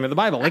the Museum of the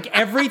Bible.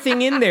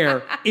 Everything in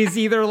there is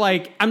either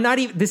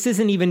this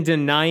isn't even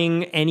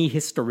denying any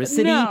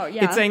historicity. No,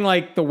 yeah. It's saying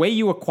the way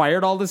you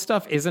acquired all this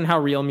stuff isn't how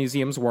real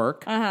museums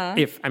work.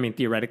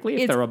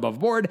 Theoretically, if they're above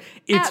board,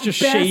 it's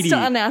just best shady.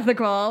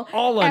 Unethical.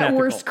 All unethical. At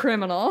worst,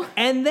 criminal.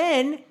 And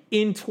then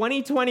in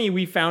 2020,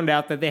 we found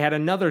out that they had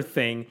another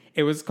thing.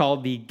 It was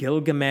called the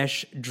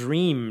Gilgamesh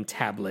Dream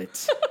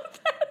Tablet.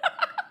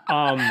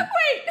 Wait.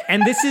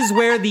 And this is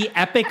where the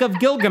Epic of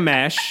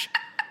Gilgamesh,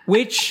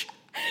 which...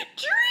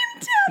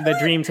 The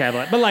Dream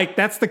Tablet. But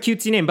that's the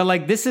cutesy name.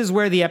 But this is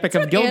where the Epic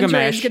of Gilgamesh...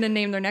 Android's going to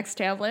name their next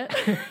tablet.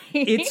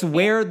 It's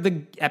where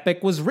the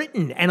Epic was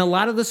written. And a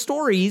lot of the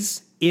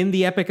stories in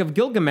the Epic of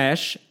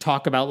Gilgamesh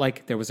talk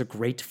about there was a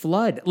great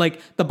flood.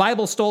 The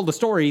Bible stole the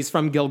stories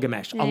from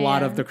Gilgamesh. A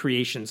lot of the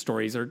creation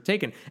stories are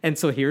taken. And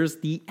so here's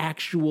the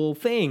actual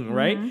thing,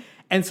 right?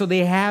 And so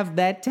they have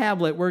that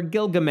tablet where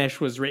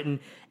Gilgamesh was written.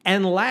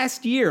 And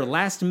last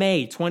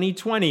May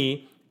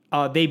 2020,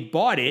 they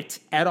bought it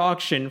at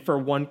auction for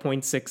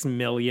 $1.6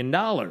 million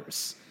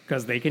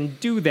because they can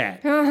do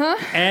that.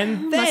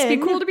 And then, must be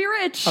cool to be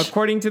rich.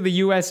 According to the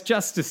U.S.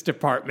 Justice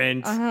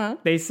Department,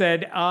 they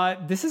said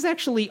this is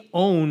actually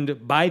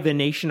owned by the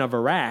nation of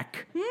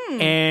Iraq.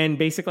 And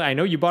basically, I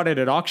know you bought it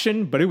at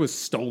auction, but it was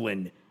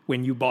stolen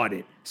when you bought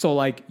it. So,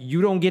 like,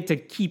 you don't get to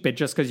keep it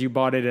just because you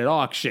bought it at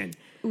auction.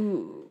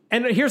 Ooh.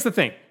 And here's the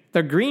thing.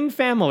 The Green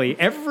family,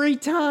 every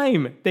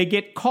time they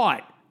get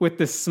caught with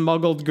the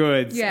smuggled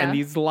goods and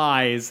these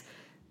lies,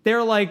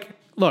 they're like,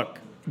 look,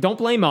 don't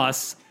blame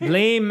us.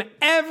 Blame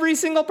every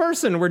single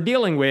person we're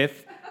dealing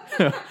with.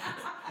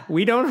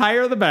 We don't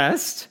hire the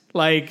best.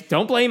 Like,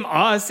 don't blame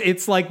us.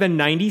 It's like the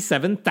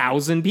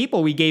 97,000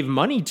 people we gave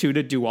money to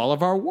do all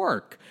of our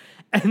work.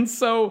 And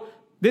so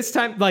this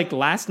time, like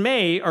last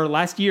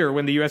year,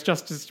 when the U.S.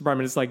 Justice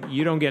Department is like,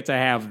 you don't get to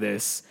have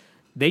this,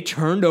 they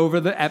turned over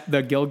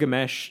the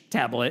Gilgamesh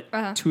tablet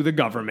to the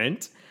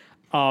government.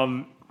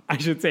 I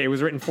should say it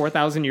was written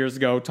 4,000 years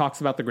ago, talks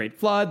about the Great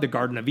Flood, the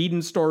Garden of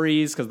Eden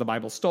stories, because the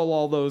Bible stole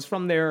all those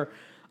from there.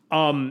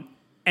 And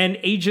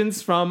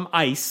agents from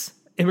ICE,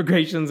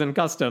 Immigrations and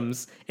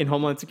Customs in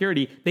Homeland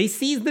Security, they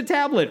seized the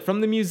tablet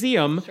from the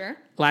museum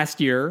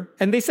last year.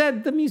 And they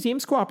said the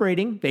museum's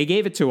cooperating. They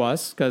gave it to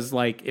us because,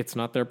 like, it's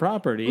not their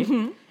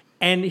property.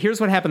 And here's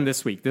what happened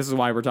this week. This is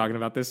why we're talking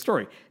about this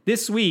story.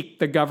 This week,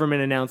 the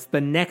government announced the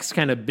next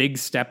kind of big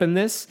step in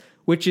this,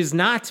 which is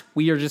not,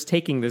 we are just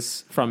taking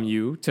this from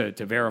you to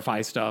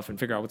verify stuff and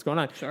figure out what's going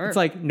on. It's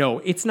like, no,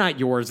 it's not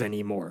yours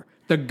anymore.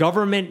 The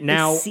government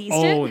now,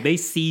 they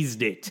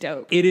seized it.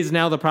 Dope. It is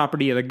now the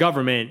property of the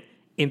government,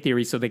 in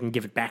theory, so they can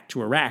give it back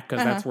to Iraq,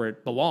 because that's where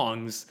it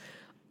belongs.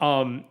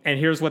 And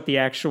here's what the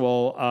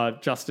actual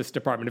Justice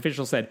Department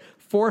official said.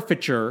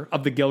 Forfeiture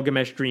of the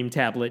Gilgamesh Dream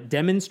tablet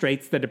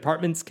demonstrates the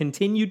department's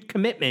continued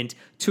commitment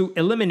to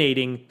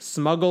eliminating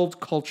smuggled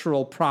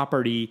cultural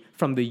property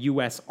from the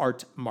U.S.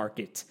 art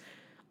market.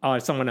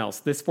 Someone else.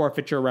 This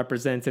forfeiture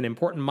represents an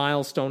important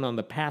milestone on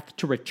the path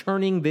to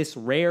returning this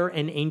rare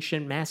and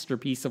ancient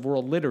masterpiece of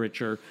world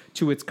literature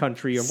to its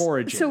country of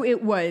origin. So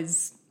it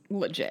was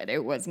legit.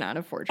 It was not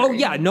a forgery. Oh,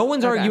 yeah. No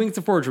one's arguing it's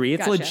a forgery.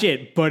 It's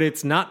legit, but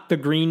it's not the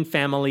Green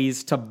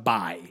family's to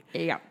buy.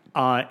 Yeah.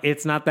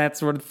 It's not that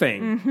sort of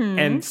thing.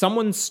 And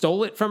someone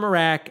stole it from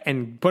Iraq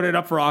and put it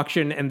up for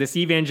auction, and this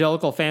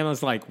evangelical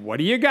family's like, what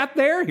do you got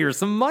there? Here's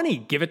some money.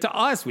 Give it to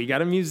us. We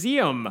got a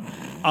museum.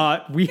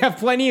 We have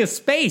plenty of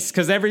space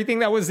because everything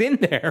that was in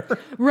there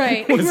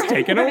was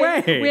taken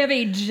away. We have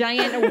a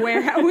giant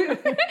warehouse.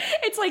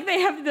 It's like they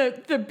have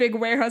the big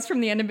warehouse from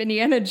the end of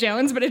Indiana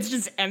Jones, but it's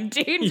just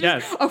empty. And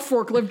just a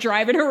forklift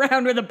driving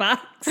around with a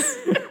box.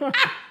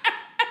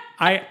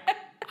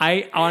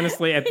 I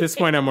honestly, at this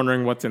point, I'm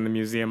wondering what's in the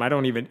museum.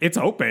 It's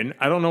open.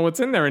 I don't know what's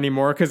in there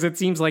anymore, because it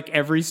seems like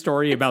every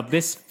story about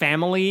this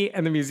family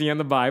and the Museum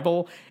of the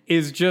Bible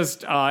is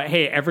just,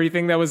 hey,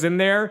 everything that was in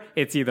there,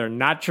 it's either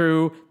not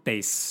true,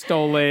 they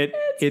stole it,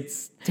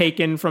 it's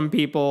taken from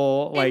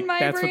people. Like,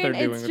 that's what they're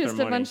doing with their money. It's just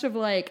a bunch of,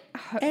 like,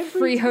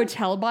 free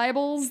hotel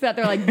Bibles that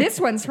they're like, this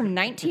one's from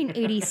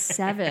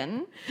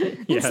 1987.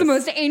 It's the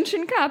most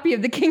ancient copy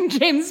of the King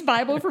James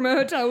Bible from a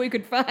hotel we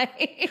could find.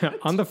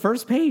 On the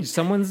first page,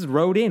 someone's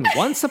wrote in,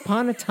 once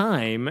upon a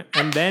time,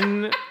 and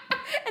then...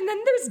 and then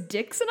there's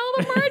dicks in all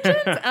the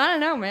margins? I don't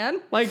know, man.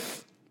 Like...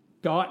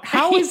 God,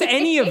 how is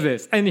any of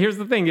this? And here's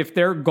the thing. If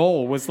their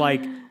goal was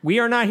like, we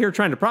are not here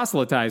trying to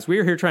proselytize. We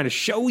are here trying to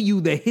show you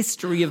the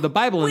history of the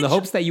Bible in the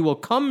hopes that you will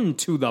come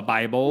to the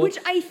Bible. Which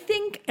I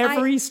think...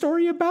 Every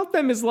story about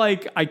them is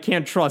like, I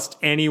can't trust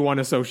anyone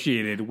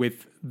associated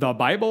with the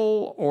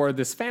Bible or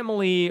this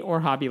family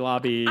or Hobby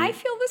Lobby. I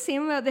feel the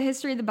same about the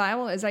history of the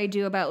Bible as I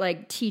do about,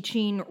 like,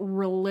 teaching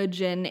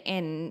religion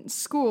in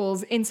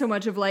schools, in so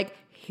much of, like,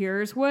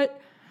 here's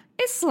what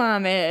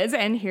Islam is,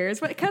 and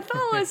here's what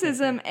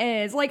Catholicism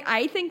is. Like,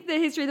 I think the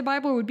history of the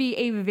Bible would be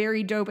a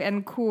very dope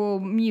and cool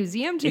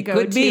museum to go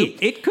to.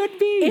 It could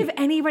be. If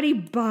anybody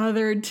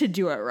bothered to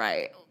do it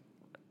right.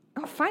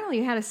 Oh, finally,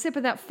 you had a sip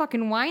of that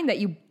fucking wine that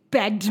you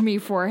begged me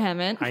for,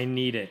 Hemant. I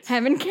need it.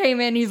 Hemant came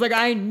in, he's like,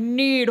 I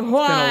need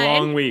wine. It's been a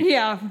long week.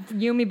 Yeah,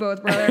 you and me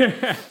both,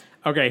 brother.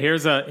 Okay,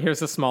 here's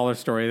a smaller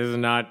story. This is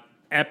not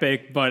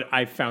epic, but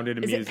I found it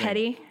amusing. Is it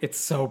petty? It's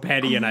so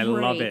petty, and I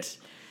love it.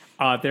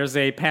 There's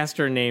a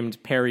pastor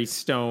named Perry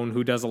Stone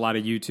who does a lot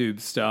of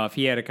YouTube stuff.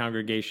 He had a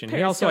congregation.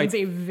 Perry Stone's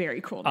a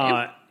very cool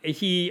name.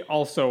 He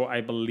also,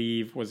 I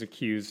believe, was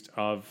accused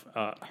of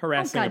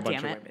harassing a bunch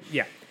of women.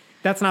 Yeah,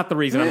 that's not the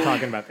reason I'm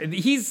talking about.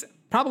 He's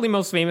probably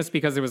most famous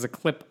because there was a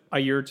clip a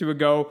year or two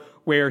ago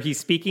where he's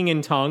speaking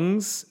in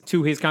tongues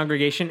to his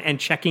congregation and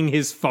checking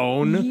his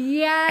phone.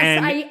 Yes,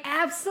 and I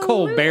absolutely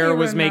Colbert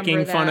was making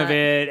remember fun that. of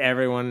it.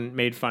 Everyone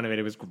made fun of it.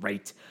 It was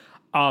great.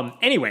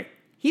 Anyway,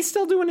 he's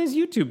still doing his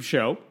YouTube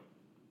show.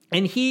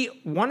 And he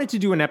wanted to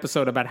do an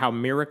episode about how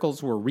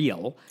miracles were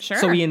real. Sure.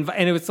 So and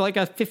it was like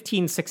a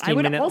 15, 16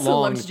 minute long. I would also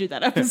love to do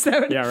that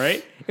episode. Yeah,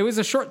 right? It was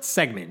a short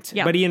segment.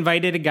 Yeah. But he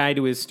invited a guy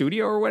to his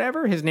studio or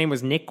whatever. His name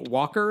was Nick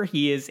Walker.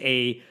 He is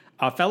a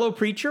fellow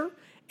preacher.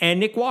 And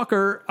Nick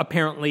Walker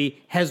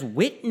apparently has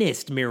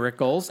witnessed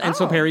miracles. And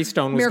so Perry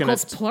Stone was going to...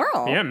 Miracles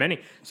plural. Yeah, many.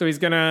 So he's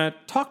going to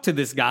talk to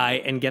this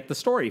guy and get the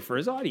story for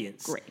his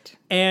audience. Great.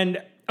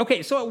 And,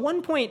 okay, so at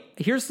one point,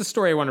 here's the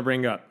story I want to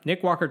bring up.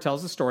 Nick Walker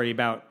tells a story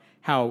about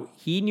how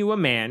he knew a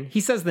man. He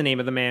says the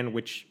name of the man,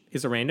 which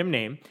is a random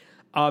name.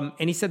 And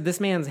he said this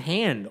man's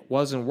hand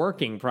wasn't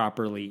working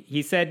properly.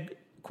 He said,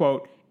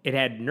 quote, it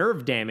had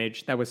nerve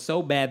damage that was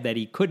so bad that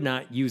he could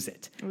not use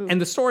it. Ooh.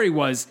 And the story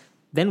was,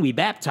 then we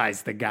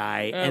baptized the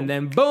guy, and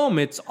then boom,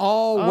 it's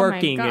all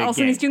working again.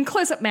 Also, he's doing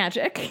close-up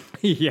magic.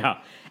 Yeah.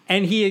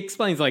 And he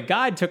explains, like,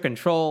 God took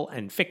control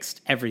and fixed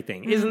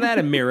everything. Isn't that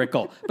a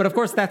miracle? But of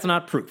course, that's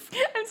not proof.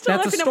 I'm still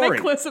that's laughing at my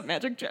close-up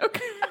magic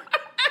joke.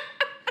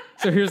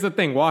 So here's the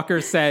thing.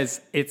 Walker says,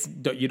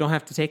 you don't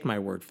have to take my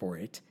word for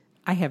it.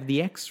 I have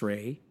the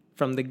x-ray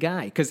from the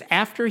guy. Because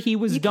after he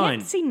was done... You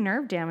can't see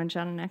nerve damage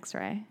on an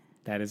x-ray.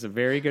 That is a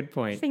very good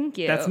point. Thank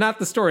you. That's not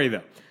the story,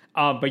 though.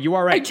 But you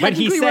are right. I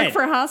technically work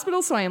for a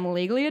hospital, so I am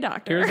legally a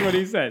doctor. Here's what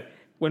he said.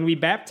 When we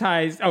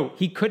baptized... Oh,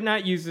 he could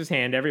not use his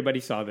hand.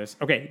 Everybody saw this.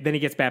 Okay, then he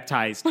gets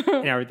baptized,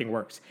 and everything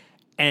works.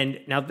 And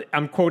now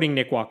I'm quoting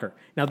Nick Walker.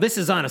 Now, this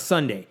is on a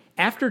Sunday.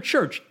 After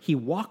church, he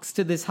walks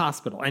to this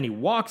hospital, and he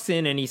walks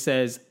in, and he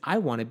says, I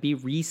want to be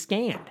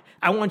rescanned.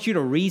 I want you to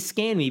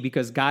rescan me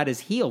because God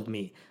has healed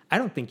me. I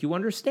don't think you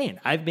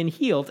understand. I've been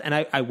healed, and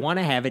I want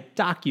to have it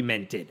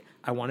documented.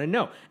 I want to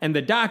know. And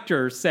the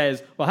doctor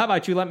says, well, how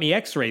about you let me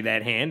x-ray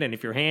that hand, and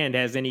if your hand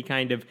has any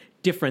kind of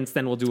difference,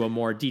 then we'll do a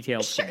more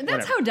detailed scan.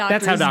 That's how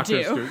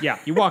doctors do. Yeah,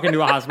 you walk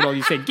into a hospital,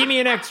 you say, give me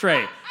an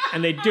x-ray,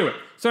 and they do it.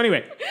 So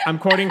anyway, I'm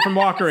quoting from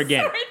Walker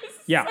again. Sorry, this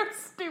is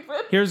so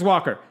stupid. Here's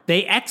Walker.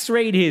 They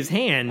x-rayed his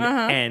hand,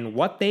 and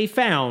what they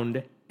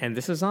found, and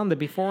this is on the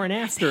before and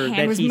after his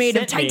hand was made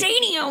of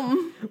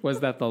titanium,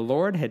 was that the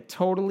Lord had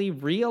totally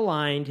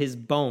realigned his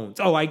bones.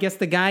 Oh, I guess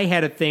the guy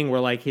had a thing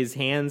where, like, his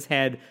hands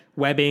had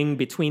webbing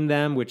between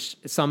them, which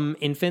some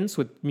infants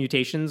with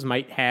mutations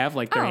might have,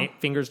 like their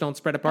fingers don't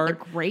spread apart.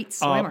 They're great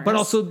swimmers. But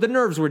also the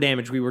nerves were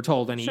damaged, we were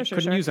told, and he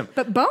couldn't use them.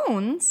 But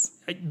bones?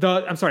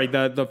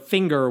 The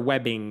finger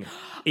webbing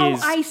is Oh,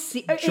 I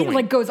see. joint. It,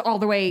 like, goes all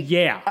the way.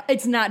 Yeah.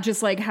 It's not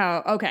just like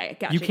how, okay,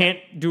 gotcha. You can't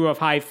do a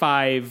high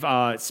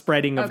five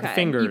spreading of the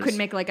fingers. You could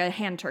make like a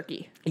hand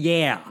turkey.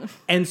 Yeah.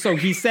 And so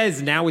he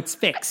says now it's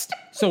fixed.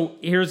 So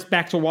here's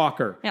back to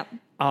Walker. Yep.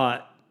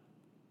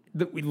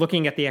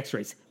 Looking at the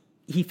x-rays.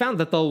 He found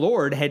that the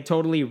Lord had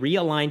totally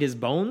realigned his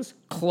bones,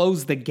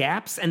 closed the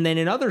gaps, and then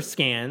in other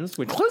scans...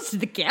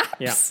 Closed the gaps?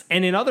 Yeah.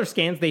 And in other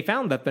scans, they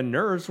found that the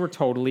nerves were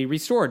totally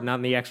restored. Not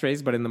in the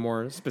x-rays, but in the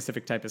more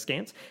specific type of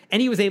scans.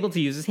 And he was able to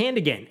use his hand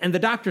again. And the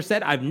doctor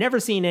said, I've never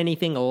seen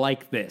anything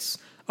like this.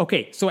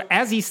 Okay, so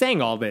as he's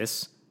saying all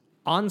this,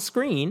 on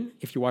screen,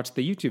 if you watch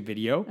the YouTube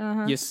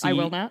video,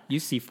 you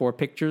see 4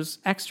 pictures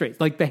x-rays.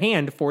 Like the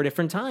hand 4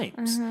 different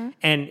times.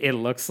 And it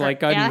looks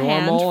like a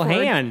normal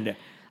hand.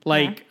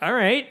 Like, all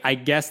right, I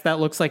guess that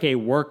looks like a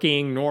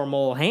working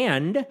normal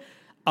hand.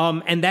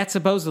 And that's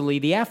supposedly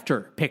the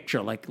after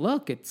picture. Like,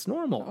 look, it's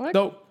normal.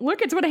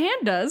 Look, it's what a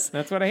hand does.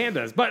 That's what a hand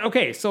does. But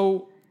okay,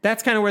 so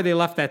that's kind of where they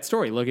left that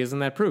story. Look, isn't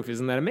that proof?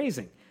 Isn't that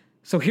amazing?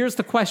 So here's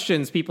the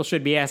questions people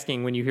should be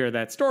asking when you hear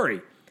that story.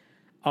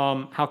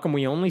 How come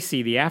we only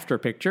see the after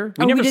picture?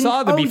 We never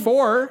saw the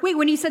before. Wait,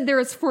 when you said there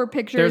was 4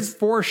 pictures... There's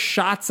 4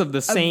 shots of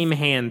the same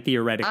hand,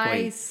 theoretically.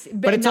 I see.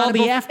 But it's all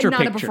the after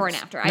pictures. Not a before and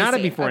after. Not a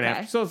before and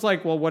after. So it's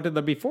like, well, what did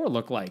the before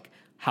look like?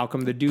 How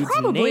come the dude's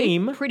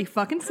name... pretty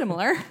fucking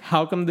similar.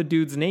 How come the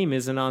dude's name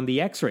isn't on the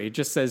x-ray? It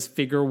just says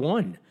figure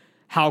 1.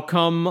 How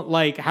come,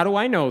 like, how do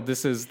I know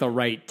this is the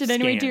right Did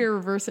anyone do your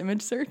reverse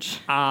image search?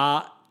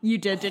 You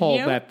did, didn't you? Hold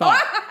that thought.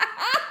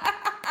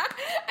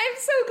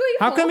 So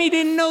gleeful. How come he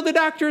didn't know the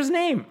doctor's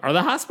name or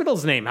the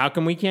hospital's name? How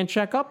come we can't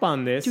check up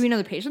on this? Do we know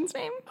the patient's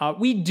name?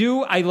 We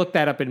do. I looked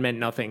that up. It meant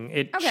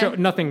nothing.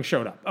 Nothing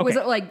showed up. Okay. Was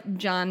it like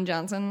John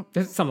Johnson?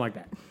 Something like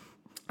that.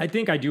 I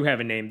think I do have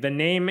a name. The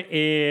name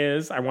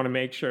is, I want to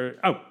make sure.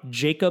 Oh,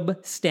 Jacob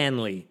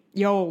Stanley.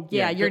 Yo,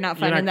 yeah, you're not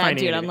finding that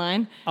dude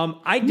online.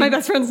 My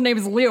best friend's name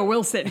is Leo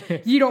Wilson.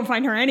 You don't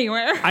find her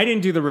anywhere. I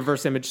didn't do the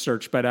reverse image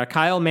search, but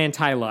Kyle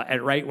Mantila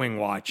at Right Wing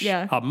Watch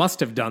must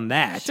have done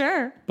that.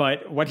 Sure.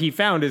 But what he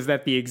found is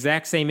that the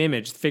exact same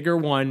image, figure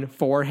 1,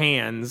 4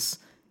 hands,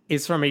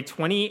 is from a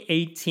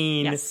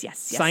 2018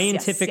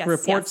 Scientific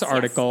Reports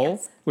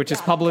article, which is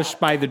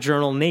published by the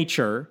journal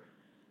Nature.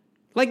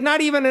 Like,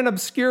 not even an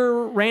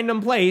obscure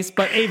random place,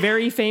 but a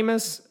very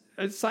famous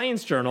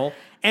science journal.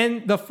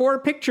 And the 4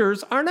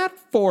 pictures are not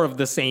 4 of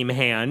the same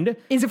hand.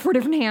 Is it 4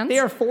 different hands? They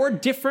are 4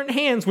 different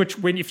hands, which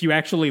if you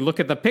actually look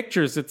at the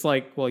pictures, it's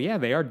like, well, yeah,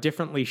 they are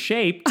differently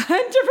shaped.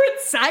 Different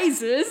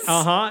sizes.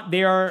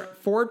 They are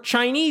 4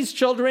 Chinese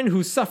children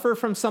who suffer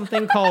from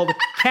something called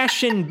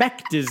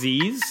Cashin-Beck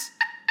disease.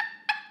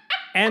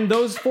 And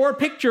those 4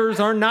 pictures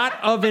are not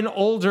of an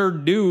older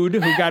dude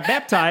who got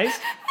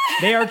baptized.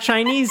 They are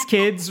Chinese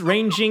kids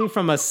ranging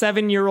from a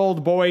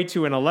 7-year-old boy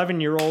to an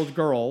 11-year-old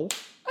girl.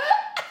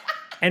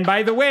 And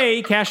by the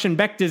way,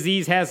 Cash-and-Beck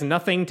disease has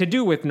nothing to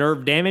do with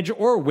nerve damage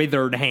or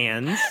withered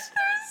hands. They're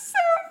so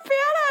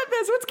bad at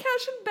this. What's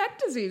Cash-and-Beck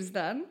disease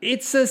then?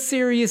 It's a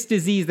serious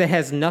disease that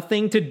has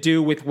nothing to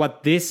do with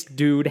what this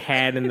dude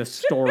had in the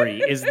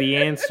story is the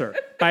answer.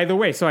 By the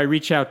way, so I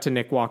reach out to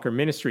Nick Walker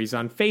Ministries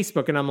on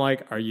Facebook and I'm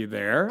like, are you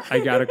there? I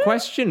got a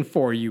question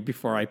for you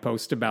before I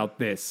post about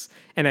this.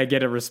 And I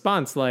get a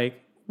response like,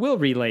 we'll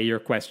relay your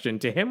question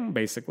to him,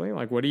 basically.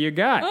 Like, what do you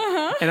got?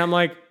 And I'm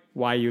like,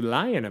 why are you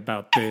lying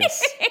about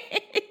this?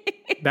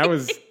 That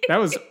was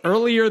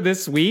earlier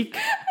this week.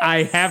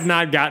 I have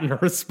not gotten a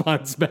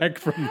response back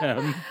from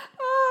them.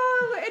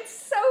 Oh, it's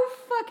so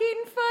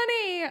fucking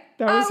funny.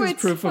 That was his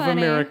proof of a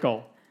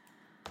miracle.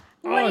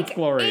 Oh, it's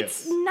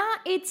glorious.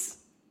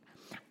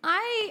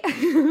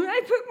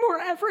 I put more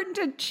effort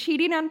into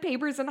cheating on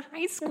papers in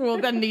high school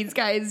than these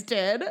guys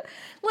did.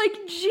 Like,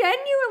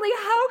 genuinely,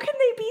 how can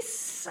they be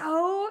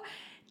so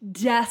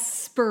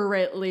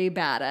desperately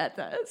bad at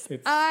this?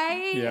 It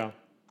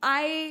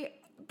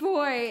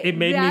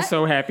made me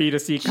so happy to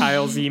see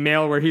Kyle's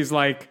email where he's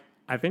like,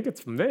 I think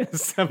it's from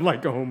this. I'm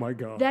like, oh my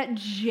God. That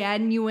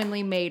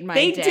genuinely made my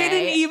day. They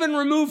didn't even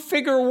remove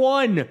figure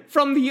 1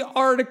 from the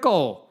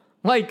article.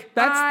 Like,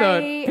 that's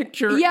the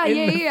picture.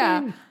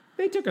 Yeah.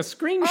 They took a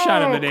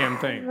screenshot of the damn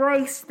thing.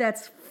 Christ,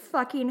 that's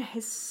fucking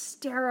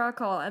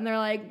hysterical. And they're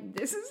like,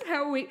 this is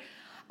how we...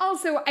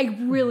 Also, I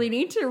really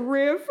need to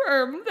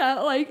reaffirm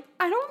that, like,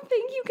 I don't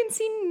think you can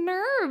see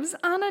nerves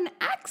on an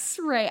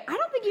X-ray. I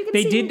don't think you can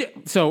see... They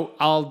did... So,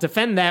 I'll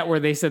defend that where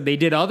they said they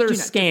did other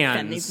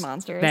scans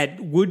that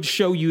would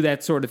show you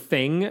that sort of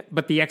thing,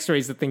 but the X-ray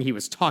is the thing he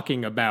was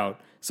talking about.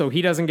 So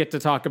he doesn't get to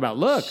talk about,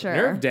 look,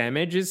 nerve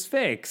damage is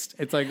fixed.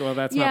 It's like, well,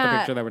 that's not the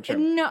picture that would show.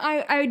 No,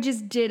 I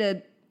just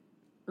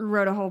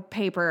wrote a whole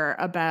paper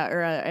about,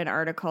 or an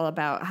article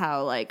about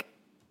how, like,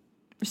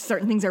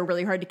 certain things are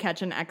really hard to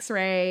catch in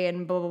X-ray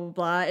and blah, blah, blah,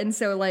 blah. And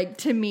so, like,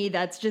 to me,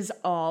 that's just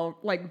all,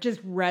 like, just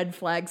red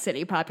flag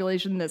city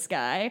population, this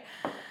guy.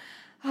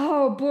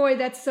 Oh, boy,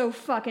 that's so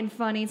fucking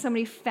funny.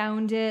 Somebody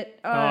found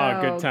it.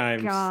 Oh, good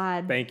times.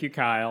 God. Thank you,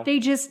 Kyle. They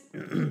just,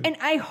 and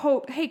I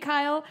hope, hey,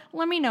 Kyle,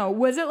 let me know.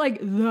 Was it, like,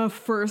 the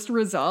first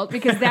result?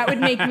 Because that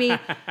would make me...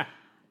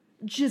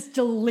 just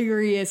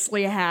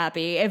deliriously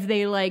happy if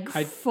they like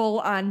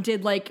full on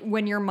did like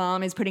when your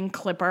mom is putting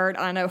clip art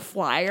on a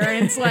flyer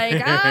and it's like,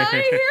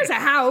 here's a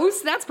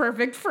house. That's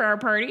perfect for our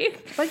party.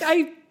 Like,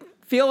 I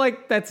feel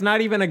like that's not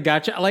even a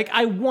gotcha. Like,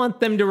 I want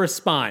them to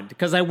respond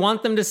because I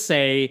want them to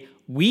say,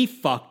 we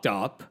fucked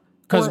up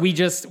because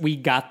we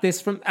got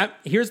this from,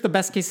 here's the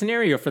best case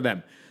scenario for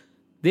them.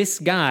 This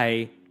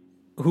guy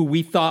who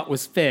we thought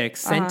was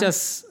fixed sent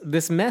us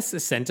this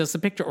message, sent us a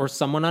picture, or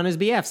someone on his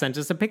behalf sent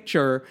us a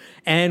picture,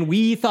 and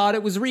we thought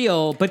it was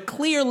real, but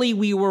clearly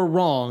we were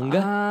wrong.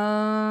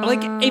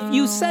 Like, if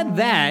you said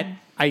that,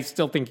 I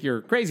still think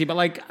you're crazy, but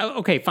like,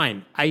 okay,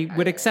 fine. I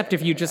would accept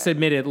if you just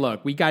admitted,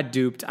 look, we got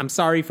duped. I'm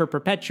sorry for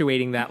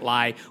perpetuating that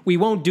lie. We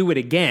won't do it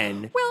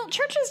again. Well,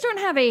 churches don't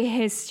have a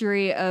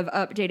history of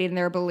updating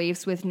their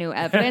beliefs with new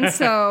evidence,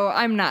 so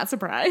I'm not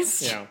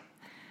surprised. Yeah.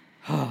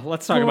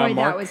 Let's talk about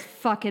Mark. That was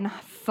fucking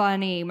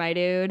funny, my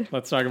dude.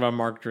 Let's talk about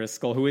Mark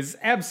Driscoll, who is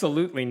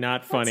absolutely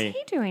not funny.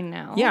 What's he doing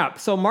now? Yeah,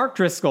 so Mark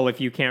Driscoll, if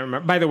you can't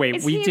remember. By the way,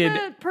 is he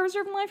the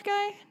Purpose-Driven Life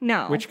guy?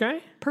 No. Which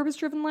guy?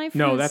 Purpose-Driven Life?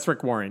 No, that's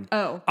Rick Warren.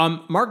 Oh.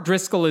 Mark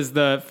Driscoll is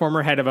the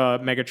former head of a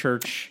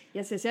megachurch.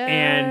 Yes.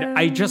 And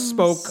I just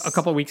spoke a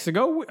couple of weeks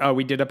ago.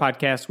 We did a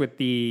podcast with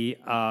the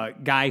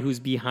guy who's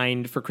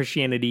behind For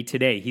Christianity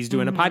Today. He's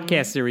doing a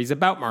podcast series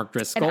about Mark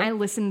Driscoll. And I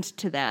listened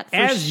to that,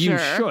 As you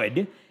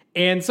should.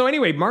 And so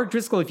anyway, Mark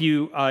Driscoll, if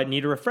you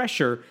need a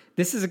refresher,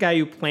 this is a guy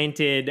who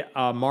planted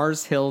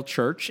Mars Hill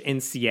Church in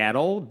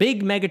Seattle.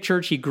 Big mega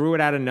church. He grew it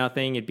out of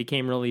nothing. It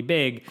became really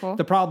big. Cool.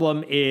 The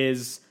problem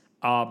is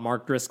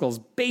Mark Driscoll's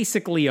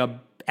basically a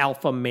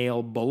alpha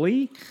male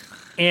bully.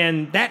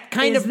 And that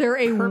kind of... Is there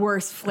a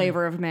worse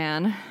flavor of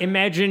man?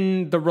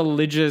 Imagine the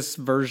religious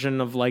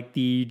version of like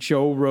the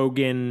Joe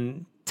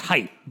Rogan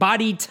type.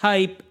 Body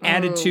type,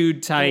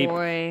 attitude type.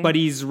 Boy. But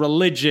he's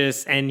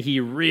religious and he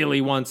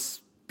really wants...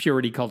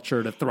 purity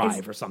culture to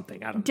thrive or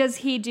something. I don't know. Does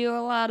he do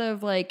a lot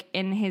of like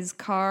in his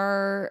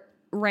car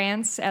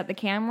rants at the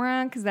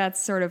camera? Because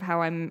that's sort of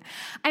how I'm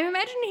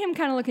imagining him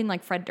kind of looking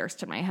like Fred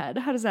Durst in my head.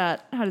 How does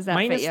that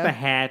Minus fit you? The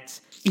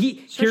hat.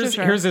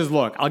 Here's his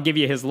look. I'll give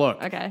you his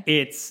look. Okay.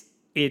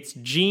 It's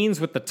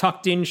jeans with the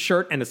tucked in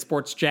shirt and a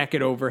sports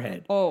jacket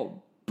overhead.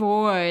 Oh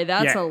boy,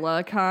 that's a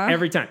look, huh?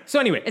 Every time. So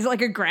anyway. Is it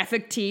like a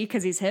graphic tee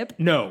because he's hip?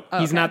 No,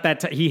 he's not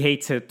that. He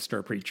hates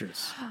hipster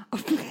preachers.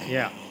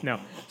 Yeah,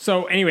 no.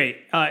 So anyway,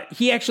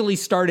 he actually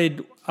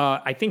started,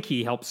 I think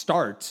he helped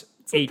start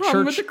a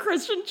problem church. With the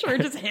Christian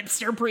church is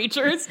hipster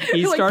preachers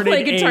He who started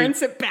play guitar and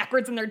sit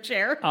backwards in their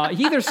chair.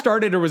 He either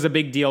started or was a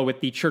big deal with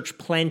the church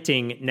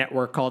planting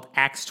network called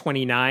Acts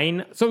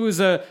 29. So it was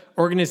a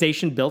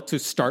organization built to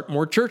start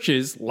more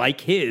churches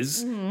like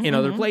his in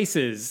other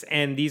places.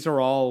 And these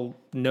are all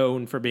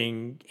known for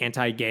being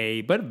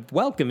anti-gay, but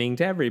welcoming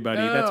to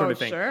everybody, that sort of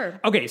thing. Sure.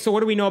 Okay, so what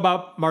do we know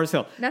about Mars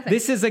Hill? Nothing.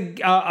 This is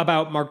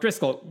about Mark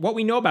Driscoll. What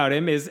we know about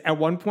him is at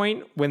one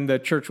point when the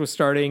church was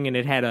starting and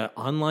it had an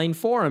online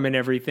forum and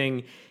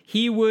everything,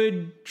 he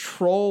would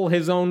troll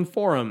his own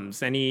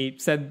forums, and he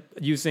said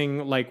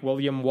using like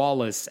William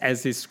Wallace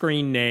as his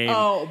screen name.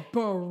 Oh,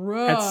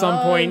 brother. At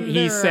some point,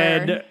 he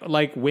said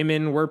like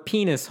women were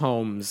penis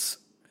homes.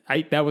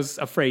 That was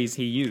a phrase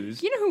he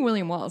used. You know who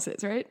William Wallace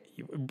is, right?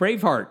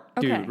 Braveheart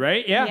dude, Okay.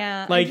 right? Yeah.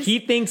 Yeah, Like I he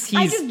thinks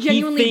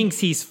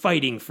he's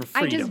fighting for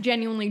I freedom. just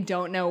genuinely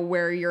don't know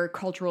where your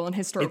cultural and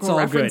It's historical all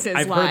references good.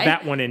 I've lie. heard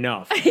that one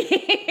enough.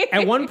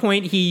 At one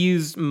point, he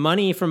used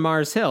money from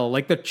Mars Hill,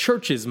 like the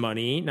church's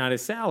money, not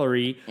his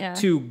salary,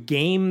 to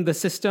game the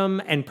system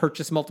and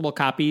purchase multiple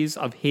copies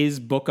of his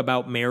book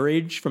about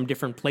marriage from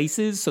different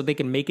places so they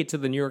can make it to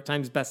the New York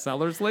Times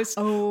bestsellers list,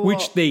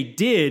 which they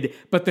did,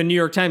 but the New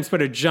York Times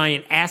put a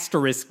giant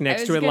asterisk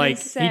next to it like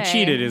he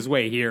cheated his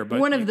way here.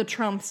 But one of the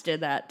Trumps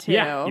did that too.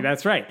 Yeah,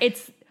 that's right.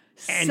 It's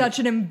such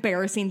an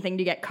embarrassing thing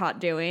to get caught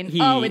doing.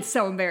 It's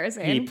so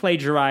embarrassing. He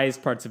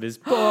plagiarized parts of his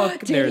book.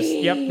 There's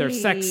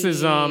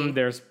sexism.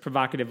 There's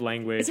provocative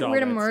language. Is it all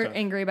weird that I'm more stuff.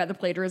 angry about the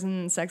plagiarism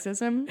than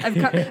sexism?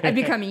 I've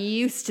become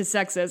used to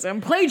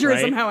sexism.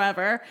 Plagiarism, Right.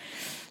 however,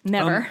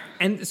 never.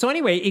 And so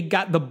anyway, it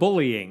got the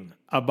bullying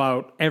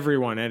about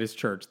everyone at his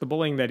church. The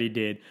bullying that he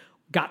did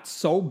got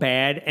so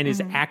bad, and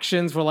his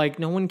actions were like,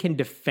 no one can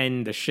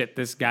defend the shit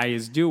this guy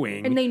is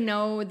doing. And they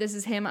know this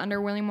is him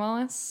under William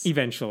Wallace?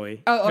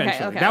 Eventually. Oh, okay,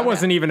 Eventually. okay, That okay.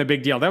 wasn't even a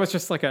big deal. That was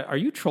just like, are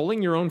you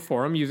trolling your own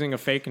forum using a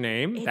fake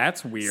name?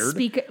 That's weird.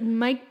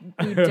 Mike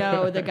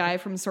Boudreaux, the guy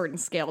from Sword and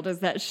Scale, does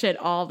that shit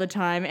all the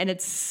time, and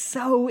it's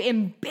so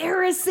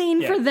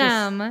embarrassing for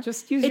them.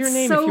 Just use your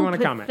name if you want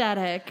to comment.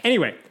 Pathetic.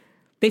 Anyway,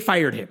 they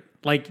fired him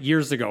like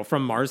years ago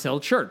from Mars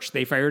Hill Church.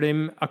 They fired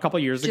him a couple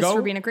years ago. Just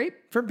for being a creep?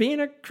 For being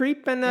a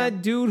creep and a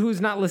dude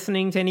who's not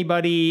listening to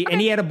anybody. Okay.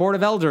 And he had a board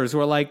of elders who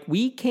were like,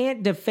 we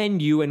can't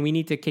defend you and we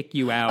need to kick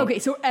you out. Okay,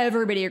 so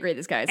everybody agreed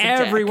this guy's a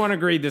Everyone dick.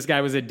 agreed this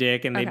guy was a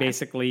dick, and they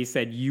basically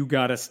said, you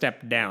gotta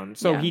step down.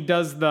 So he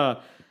does the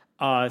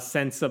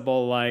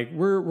sensible, like,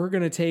 we're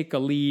gonna take a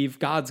leave.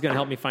 God's gonna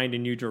help me find a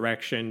new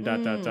direction, ...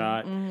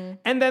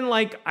 And then,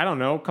 like, I don't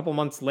know, a couple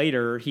months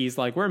later, he's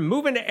like, we're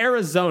moving to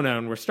Arizona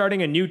and we're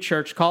starting a new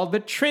church called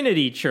the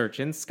Trinity Church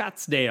in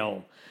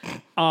Scottsdale.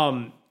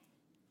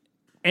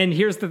 And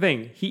here's the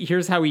thing.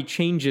 Here's how he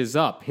changes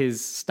up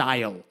his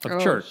style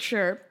of church.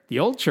 Sure. The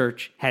old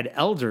church had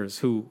elders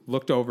who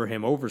looked over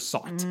him,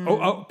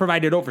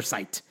 provided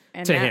oversight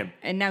to him.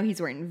 And now he's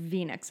wearing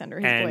V-necks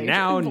under his And blazer.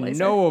 now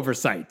no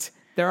oversight.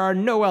 There are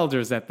no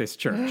elders at this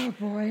church. Oh,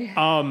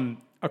 boy.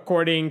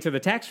 According to the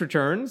tax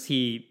returns,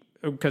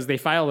 because they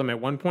filed him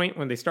at one point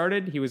when they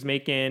started, he was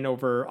making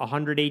over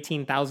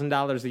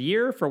 $118,000 a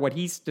year for what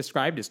he's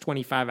described as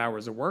 25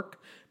 hours of work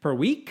per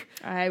week.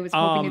 I was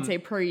hoping you'd say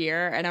per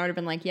year, and I would have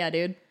been like, yeah,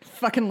 dude,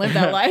 fucking live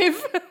that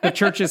life. The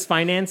church's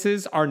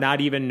finances are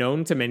not even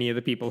known to many of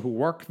the people who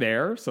work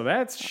there, so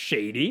that's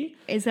shady.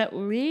 Is that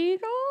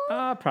legal?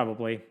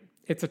 Probably.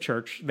 It's a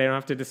church. They don't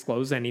have to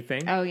disclose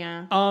anything. Oh,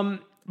 yeah.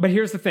 But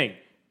here's the thing.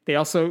 They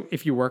also,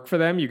 if you work for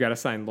them, you got to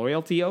sign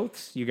loyalty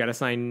oaths. You got to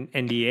sign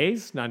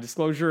NDAs,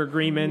 non-disclosure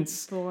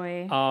agreements. Oh,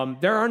 boy.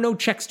 There are no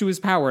checks to his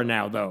power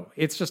now, though.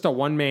 It's just a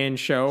one-man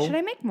show. Should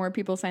I make more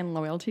people sign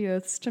loyalty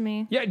oaths to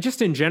me? Yeah,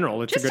 just in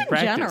general, it's a good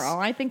practice. Just in general,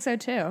 I think so,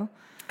 too.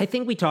 I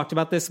think we talked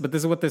about this, but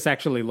this is what this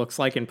actually looks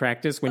like in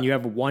practice when you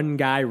have one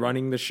guy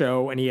running the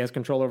show and he has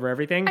control over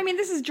everything. I mean,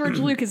 this is George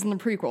Lucas in the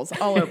prequels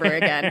all over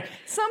again.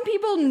 Some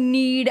people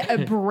need a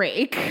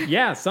break.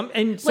 Yeah, some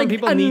like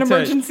people an need to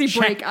emergency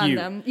check break on you.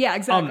 them. Yeah,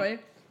 exactly.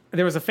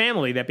 There was a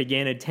family that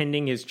began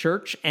attending his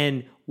church,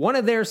 and one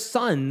of their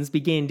sons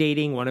began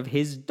dating one of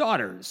his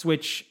daughters,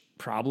 which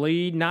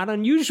probably not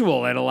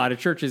unusual at a lot of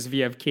churches if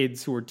you have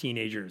kids who are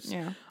teenagers.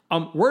 Yeah.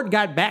 Word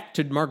got back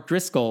to Mark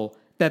Driscoll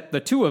that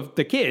the two of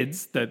the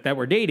kids that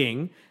were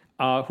dating,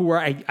 who were,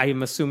 I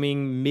am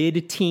assuming,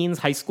 mid-teens,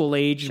 high school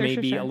age,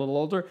 maybe a little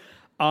older,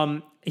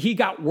 he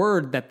got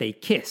word that they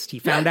kissed. He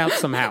found out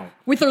somehow.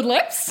 With their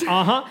lips?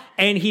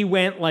 And he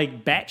went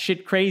like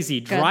batshit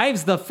crazy,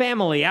 drives the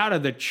family out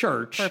of the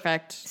church.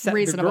 Perfect.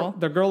 Reasonable.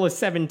 The girl is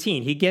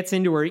 17. He gets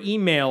into her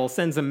email,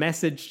 sends a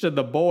message to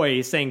the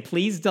boy saying,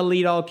 please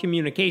delete all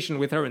communication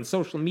with her and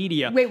social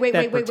media Wait.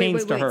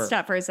 to her.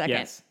 Stop for a second.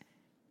 Yes.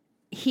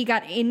 He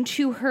got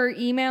into her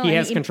email? He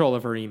has control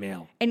of her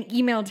email. And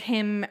emailed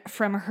him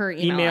from her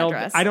email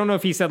address. I don't know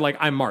if he said, like,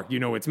 I'm Mark, you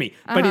know it's me.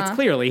 But it's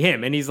clearly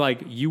him. And he's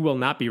like, you will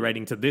not be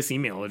writing to this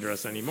email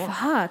address anymore.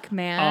 Fuck,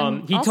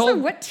 man. He also,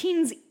 told- what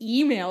teens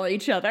email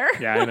each other?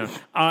 Yeah,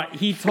 I know.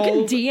 He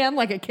told... DM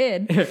like a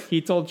kid.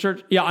 He told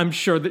church... Yeah, I'm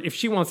sure that if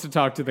she wants to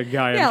talk to the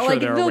guy, Yeah, I'm sure like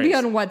there are they'll ways. be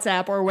on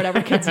WhatsApp or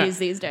whatever kids use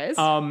these days.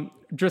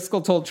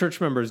 Driscoll told church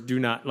members, do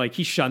not... Like,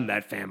 he shunned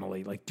that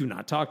family. Like, do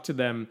not talk to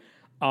them.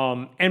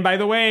 And by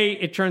the way,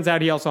 it turns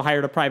out he also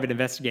hired a private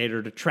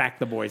investigator to track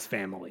the boy's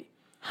family.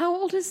 How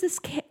old is this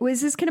kid?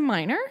 Was this kid a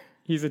minor?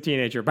 He's a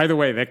teenager. By the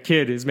way, that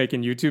kid is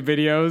making YouTube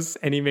videos,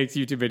 and he makes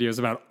YouTube videos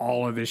about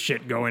all of this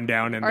shit going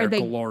down, and they're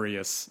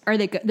glorious. Are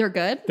they good? They're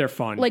good? They're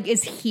fun. Like,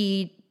 is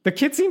he... The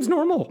kid seems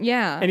normal.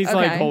 Yeah. And he's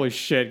like, holy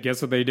shit,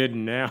 guess what they did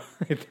now?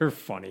 They're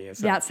funny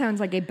as hell. That sounds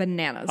like a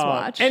bananas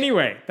watch.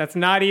 Anyway, that's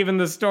not even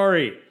the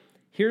story.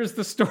 Here's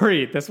the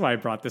story. That's why I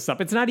brought this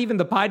up. It's not even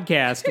the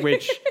podcast,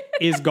 which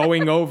is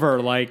going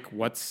over, like,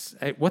 what's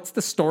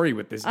the story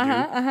with this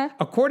dude?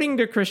 According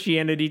to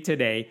Christianity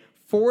Today,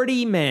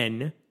 40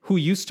 men who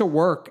used to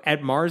work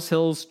at Mars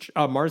Hill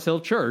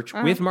Church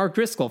with Mark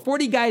Driscoll,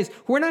 40 guys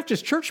who are not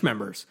just church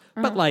members,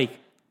 but like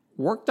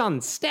worked on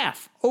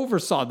staff,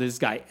 oversaw this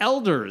guy,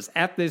 elders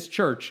at this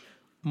church,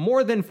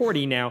 more than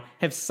 40 now,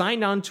 have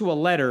signed on to a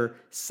letter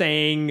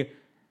saying,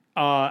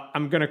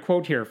 I'm going to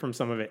quote here from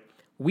some of it.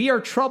 We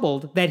are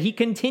troubled that he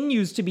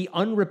continues to be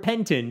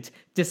unrepentant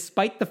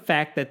despite the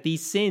fact that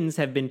these sins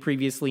have been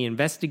previously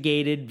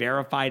investigated,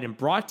 verified, and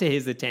brought to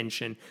his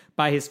attention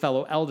by his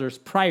fellow elders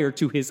prior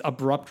to his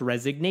abrupt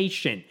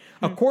resignation.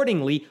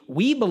 Accordingly,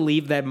 we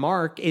believe that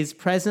Mark is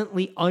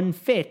presently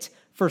unfit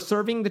for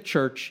serving the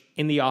church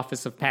in the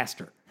office of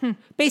pastor.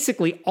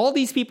 Basically, all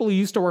these people who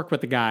used to work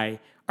with the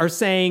guy are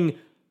saying,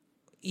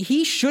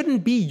 he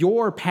shouldn't be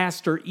your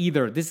pastor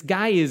either. This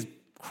guy is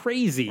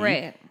crazy.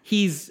 Right.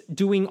 He's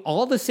doing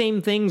all the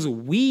same things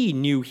we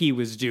knew he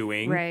was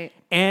doing. Right.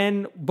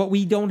 But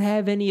we don't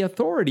have any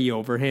authority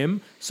over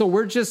him. So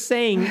we're just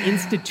saying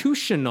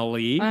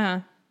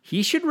institutionally,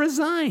 he should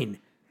resign,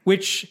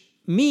 which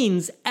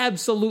means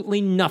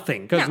absolutely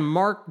nothing because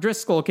Mark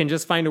Driscoll can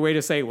just find a way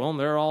to say, well,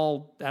 they're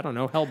all, I don't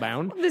know,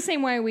 hellbound. The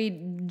same way we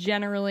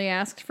generally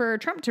asked for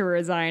Trump to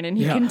resign and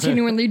he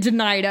continually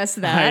denied us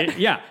that.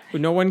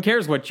 No one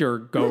cares what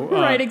your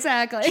right,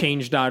 exactly.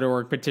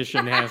 change.org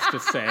petition has to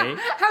say.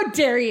 How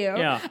dare you?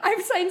 Yeah.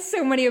 I've signed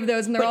so many of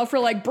those and they're all for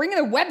like, bring the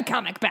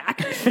webcomic back.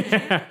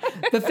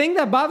 The thing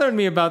that bothered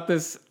me about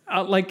this,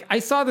 I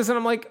saw this and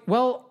I'm like,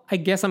 well, I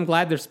guess I'm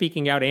glad they're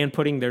speaking out and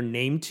putting their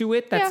name to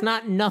it. That's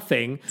not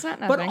nothing. It's not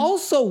nothing. But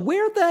also,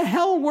 where the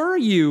hell were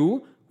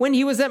you when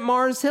he was at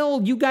Mars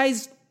Hill? You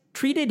guys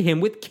treated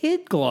him with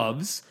kid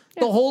gloves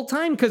the whole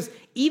time. Because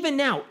even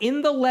now,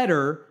 in the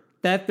letter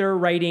that they're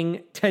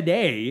writing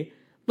today,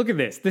 look at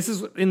this. This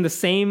is in the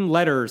same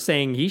letter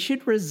saying he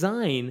should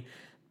resign.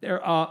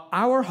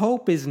 Our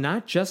hope is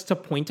not just to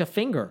point a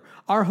finger.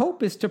 Our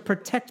hope is to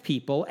protect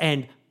people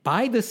and,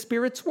 by the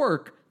Spirit's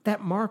work,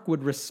 that Mark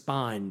would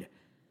respond.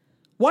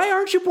 Why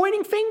aren't you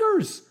pointing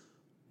fingers?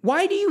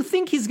 Why do you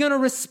think he's going to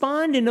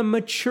respond in a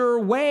mature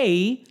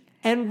way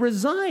and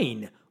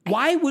resign?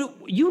 Why would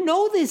you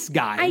know this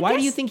guy? Why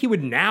do you think he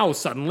would now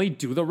suddenly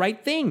do the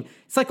right thing?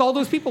 It's like all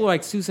those people who are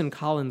like, Susan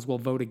Collins will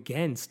vote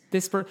against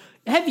this.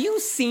 Have you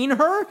seen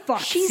her?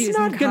 She's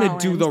Susan not going to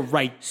do the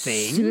right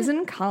thing.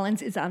 Susan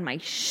Collins is on my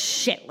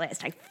shit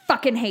list. I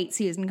fucking hate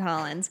Susan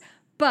Collins.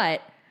 And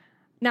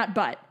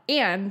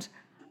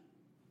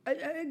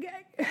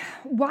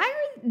why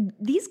are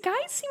these guys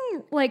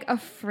seem like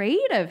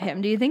afraid of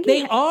him? Do you think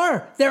they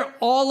are? They're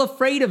all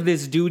afraid of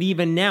this dude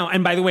even now.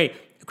 And by the way,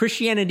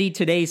 Christianity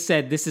Today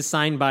said this is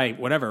signed by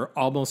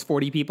almost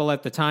 40 people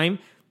at the time.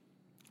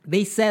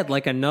 They said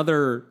like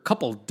another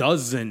couple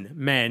dozen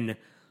men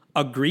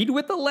agreed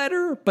with the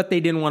letter, but they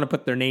didn't want to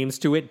put their names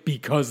to it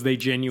because they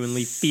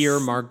genuinely fear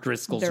Mark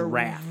Driscoll's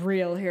wrath.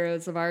 Real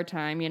heroes of our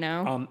time, you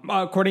know?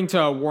 According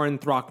to Warren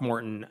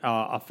Throckmorton,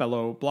 a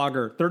fellow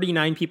blogger,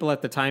 39 people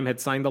at the time had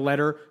signed the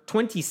letter.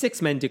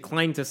 26 men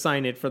declined to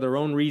sign it for their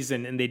own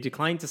reason, and they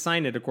declined to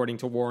sign it, according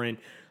to Warren.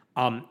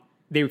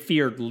 They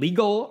feared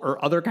legal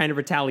or other kind of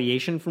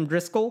retaliation from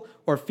Driscoll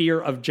or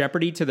fear of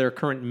jeopardy to their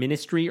current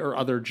ministry or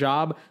other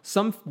job.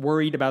 Some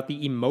worried about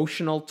the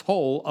emotional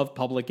toll of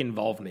public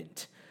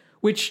involvement,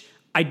 which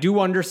I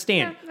do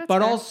understand. But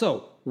fair.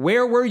 Also,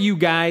 where were you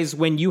guys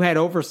when you had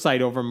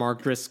oversight over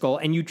Mark Driscoll?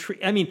 And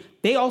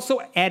they also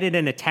added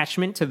an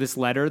attachment to this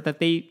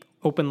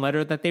open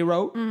letter that they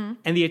wrote. Mm-hmm.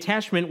 And the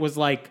attachment was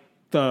like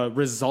the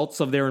results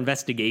of their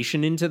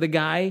investigation into the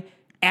guy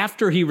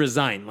after he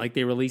resigned. Like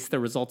they released the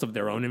results of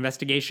their own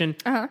investigation.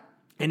 Uh-huh.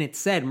 And it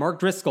said Mark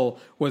Driscoll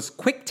was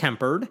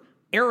quick-tempered,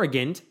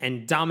 arrogant,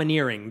 and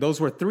domineering.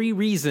 Those were 3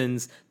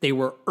 reasons they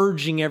were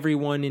urging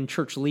everyone in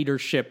church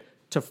leadership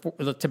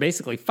to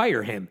basically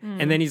fire him.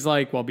 And then he's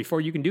like, well, before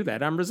you can do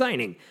that, I'm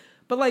resigning.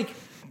 But like,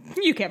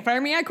 you can't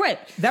fire me, I quit.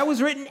 That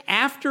was written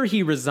after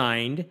he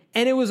resigned.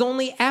 And it was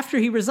only after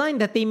he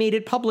resigned that they made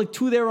it public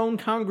to their own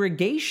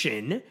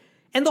congregation.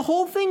 And the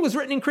whole thing was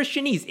written in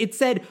Christianese. It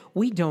said,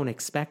 we don't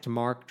expect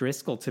Mark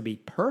Driscoll to be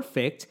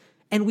perfect.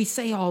 And we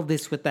say all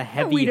this with a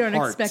heavy heart. We don't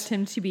expect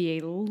him to be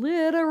a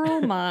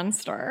literal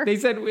monster.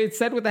 It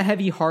said with a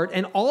heavy heart,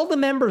 and all the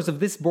members of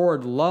this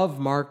board love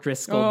Mark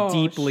Driscoll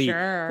deeply.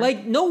 Sure.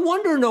 Like, no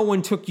wonder no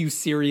one took you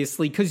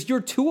seriously, because you're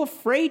too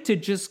afraid to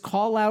just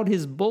call out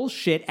his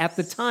bullshit at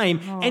the time.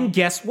 And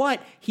guess what?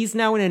 He's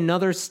now in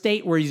another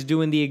state where he's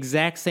doing the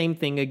exact same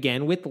thing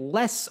again with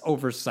less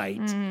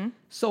oversight. Mm-hmm.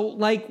 So,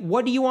 like,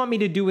 what do you want me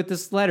to do with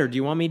this letter? Do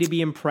you want me to be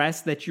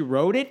impressed that you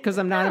wrote it? Because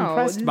I'm not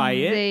impressed by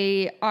it.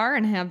 They are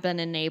and have been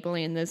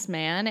enabling this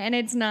man, and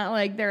it's not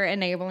like they're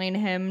enabling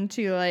him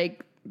to,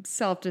 like,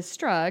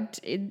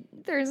 self-destruct.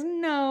 There's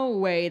no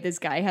way this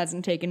guy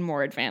hasn't taken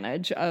more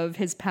advantage of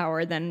his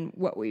power than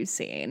what we've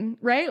seen,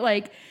 right?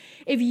 Like,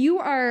 if you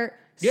are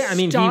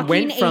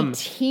stalking a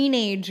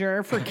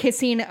teenager for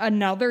kissing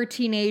another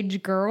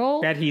teenage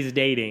girl that he's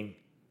dating.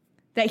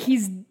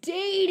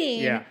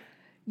 Yeah.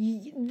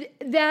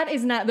 That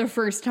is not the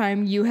first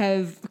time you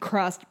have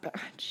crossed.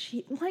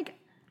 Like,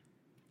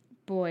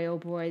 boy, oh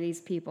boy,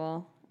 these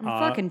people. I'm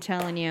fucking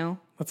telling you.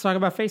 Let's talk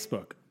about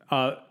Facebook.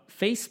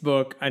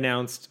 Facebook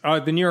announced,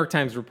 the New York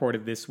Times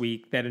reported this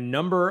week that a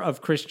number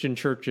of Christian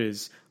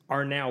churches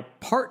are now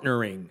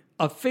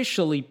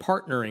officially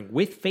partnering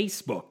with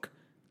Facebook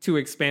to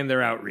expand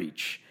their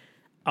outreach.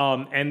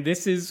 And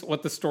this is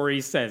what the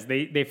story says.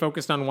 They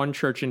focused on one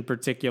church in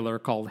particular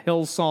called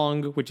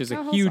Hillsong, which is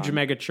a huge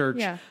mega church.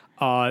 Yeah.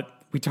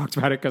 We talked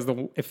about it because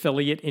the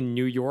affiliate in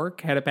New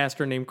York had a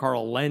pastor named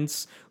Carl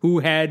Lentz who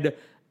had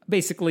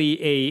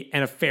basically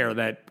an affair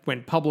that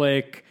went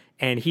public,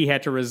 and he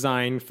had to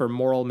resign for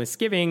moral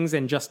misgivings,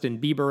 and Justin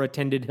Bieber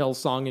attended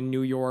Hillsong in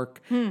New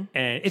York. And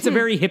it's a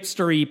very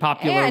hipstery,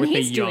 popular with the youngs.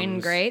 And he's doing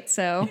great,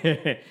 so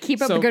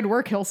keep up the good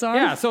work, Hillsong.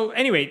 Yeah, so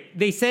anyway,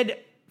 they said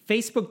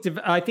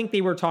Facebook, I think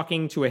they were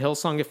talking to a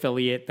Hillsong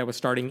affiliate that was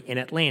starting in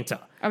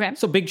Atlanta. Okay.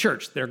 So big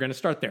church, they're going to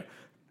start there.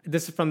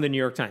 This is from the New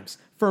York Times.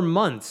 For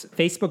months,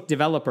 Facebook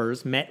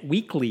developers met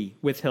weekly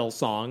with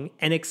Hillsong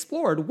and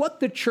explored what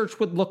the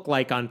church would look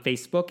like on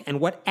Facebook and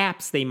what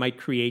apps they might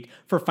create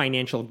for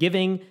financial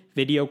giving,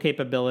 video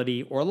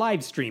capability, or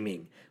live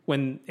streaming.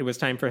 When it was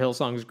time for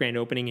Hillsong's grand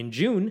opening in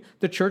June,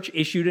 the church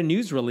issued a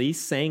news release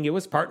saying it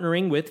was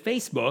partnering with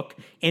Facebook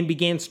and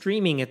began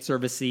streaming its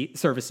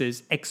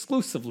services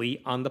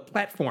exclusively on the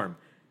platform.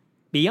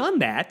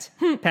 Beyond that,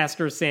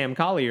 Pastor Sam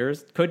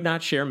Colliers could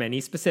not share many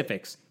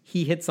specifics.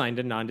 He had signed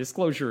a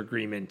non-disclosure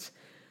agreement.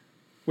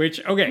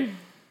 Which, okay,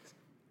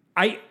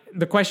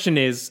 the question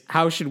is,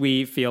 how should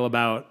we feel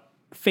about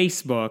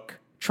Facebook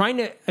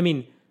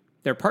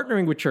they're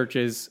partnering with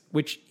churches,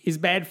 which is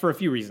bad for a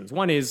few reasons.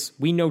 One is,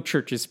 we know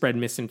churches spread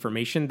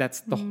misinformation.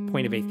 That's the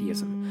point of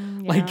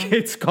atheism. Yeah. Like,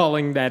 it's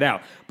calling that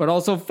out. But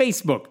also,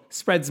 Facebook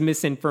spreads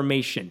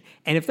misinformation.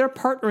 And if they're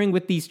partnering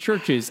with these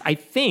churches, I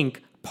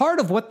think part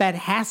of what that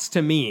has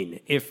to mean,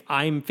 if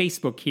I'm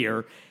Facebook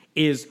here,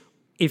 is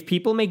if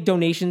people make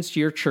donations to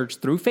your church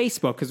through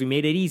Facebook, because we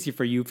made it easy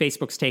for you,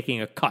 Facebook's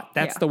taking a cut.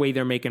 That's the way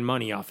they're making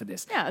money off of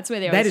this. Yeah, that's the way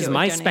they always do it. That is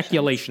my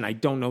speculation. I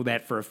don't know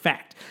that for a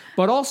fact.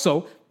 But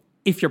also,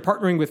 if you're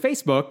partnering with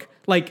Facebook,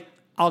 like,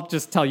 I'll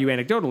just tell you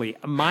anecdotally,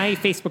 my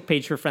Facebook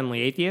page for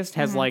Friendly Atheist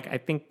has I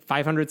think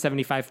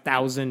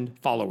 575,000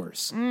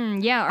 followers.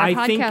 Yeah, our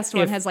podcast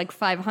one has like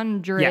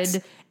 500 yes.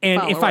 And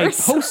followers. If I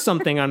post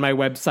something on my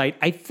website,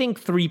 I think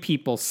 3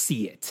 people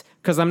see it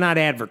because I'm not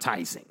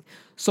advertising.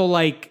 So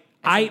like,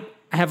 I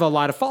have a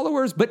lot of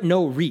followers, but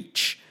no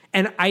reach.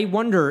 And I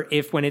wonder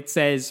if when it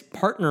says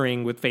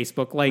partnering with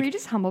Facebook, like... Were you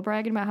just humble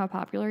bragging about how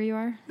popular you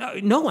are?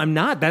 No, I'm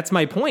not. That's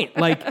my point.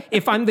 Like,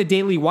 if I'm the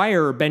Daily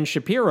Wire or Ben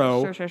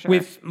Shapiro Sure.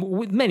 with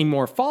many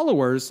more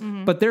followers,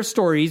 but their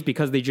stories,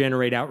 because they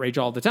generate outrage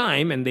all the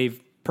time, and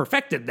they've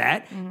perfected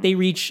that, they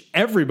reach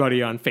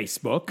everybody on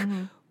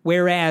Facebook.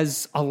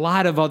 Whereas a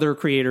lot of other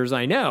creators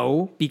I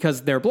know,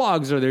 because their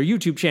blogs or their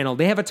YouTube channel,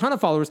 they have a ton of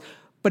followers,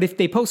 but if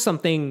they post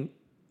something,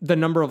 the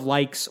number of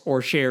likes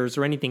or shares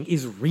or anything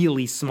is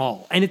really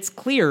small. And it's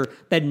clear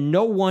that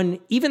no one,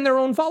 even their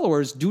own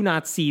followers, do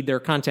not see their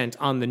content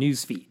on the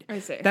newsfeed. I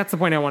see. That's the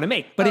point I want to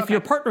make. But if you're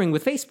partnering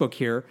with Facebook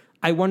here,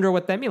 I wonder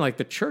what that means. Like,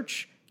 the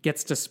church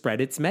gets to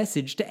spread its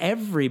message to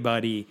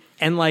everybody.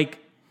 And like,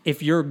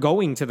 if you're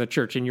going to the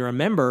church and you're a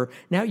member,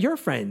 now your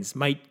friends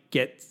might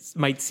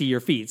see your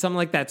feed, something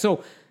like that.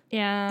 So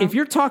if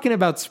you're talking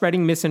about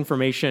spreading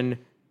misinformation,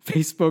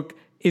 Facebook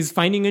is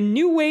finding a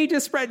new way to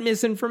spread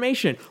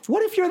misinformation.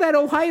 What if you're that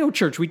Ohio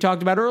church we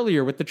talked about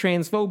earlier with the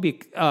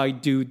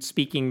transphobic dude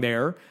speaking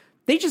there?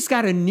 They just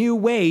got a new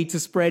way to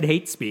spread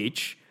hate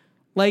speech.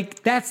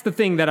 Like, that's the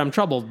thing that I'm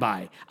troubled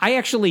by. I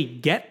actually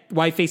get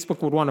why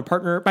Facebook would want to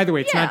partner. By the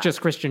way, it's not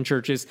just Christian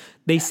churches.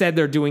 They said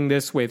they're doing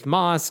this with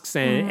mosques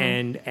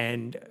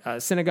and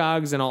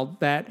synagogues and all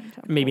that.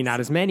 Maybe not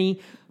as many,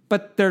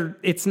 but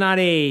it's not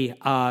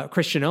a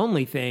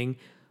Christian-only thing.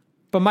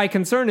 But my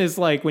concern is,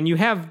 like, when you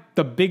have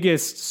the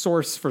biggest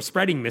source for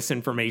spreading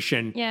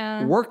misinformation,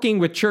 working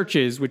with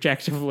churches which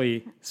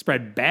actively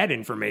spread bad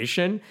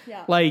information,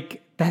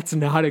 like, that's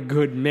not a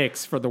good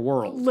mix for the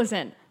world.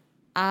 Listen,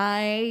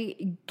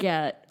 I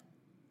get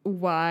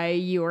why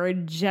you are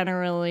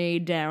generally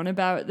down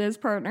about this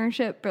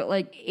partnership, but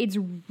like, it's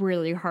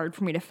really hard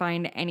for me to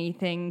find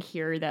anything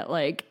here that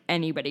like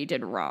anybody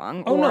did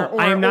wrong. Oh, no.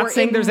 I am not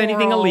saying there's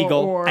anything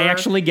illegal. I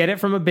actually get it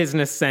from a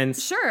business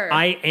sense. Sure.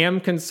 I am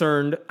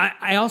concerned.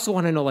 I also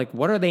want to know, like,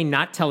 what are they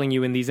not telling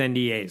you in these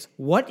NDAs?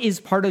 What is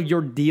part of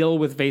your deal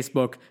with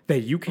Facebook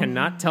that you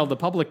cannot tell the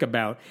public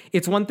about?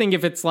 It's one thing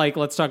if it's like,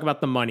 let's talk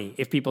about the money.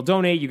 If people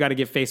donate, you got to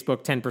give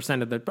Facebook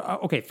 10% of the...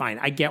 Okay, fine.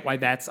 I get why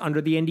that's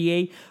under the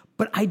NDA.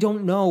 But I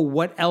don't know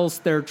what else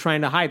they're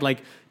trying to hide.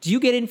 Like, do you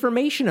get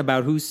information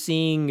about who's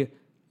seeing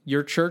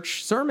your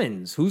church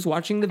sermons? Who's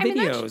watching the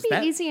videos? That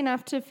should be easy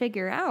enough to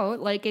figure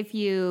out. Like, if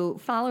you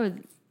follow...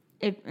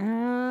 never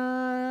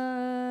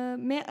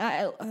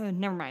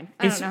mind.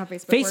 I don't know how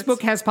Facebook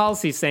works. has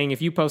policies saying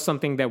if you post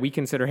something that we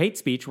consider hate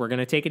speech, we're going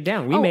to take it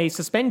down. We may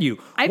suspend you.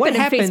 I've been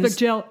in Facebook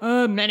jail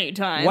many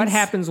times. What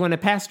happens when a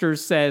pastor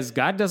says,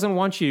 God doesn't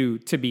want you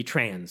to be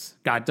trans?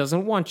 God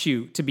doesn't want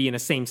you to be in a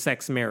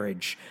same-sex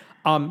marriage?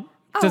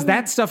 Does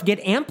that stuff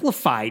get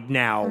amplified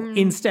now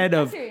instead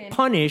of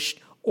punished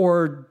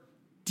or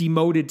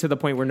demoted to the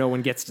point where no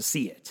one gets to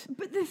see it?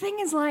 But the thing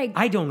is, like...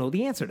 I don't know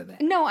the answer to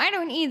that. No, I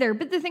don't either.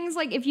 But the thing is,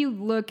 like, if you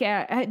look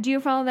at... Do you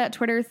follow that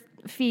Twitter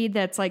feed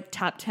that's, like,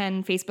 top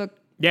 10 Facebook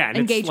and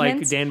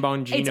engagements? It's like Dan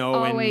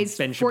Bongino and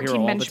Ben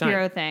Shapiro all the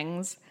time.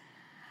 Things.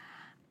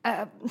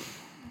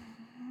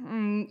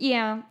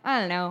 Yeah, I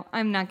don't know.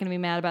 I'm not going to be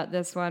mad about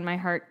this one. My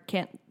heart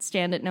can't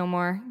stand it no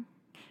more.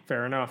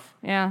 Fair enough.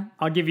 Yeah.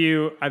 I'll give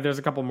you, there's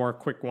a couple more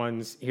quick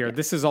ones here. Yeah.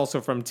 This is also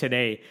from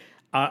today.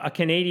 A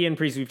Canadian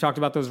priest, we've talked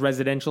about those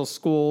residential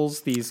schools,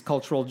 these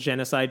cultural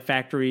genocide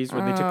factories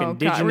where they took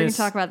indigenous God, we're going to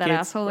talk about that kids.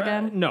 Asshole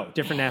again? No,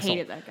 different asshole. I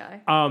hated that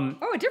guy.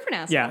 A different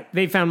asshole. Yeah,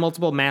 they found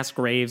multiple mass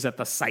graves at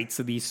the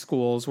sites of these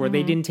schools where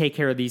they didn't take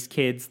care of these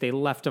kids. They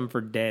left them for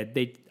dead.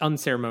 They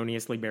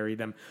unceremoniously buried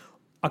them.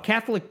 A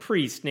Catholic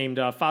priest named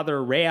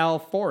Father Rael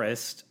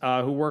Forrest,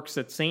 who works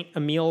at St.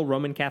 Emile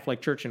Roman Catholic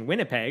Church in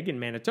Winnipeg in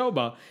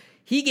Manitoba,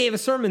 he gave a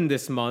sermon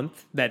this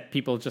month that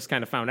people just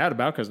kind of found out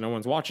about because no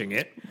one's watching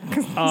it.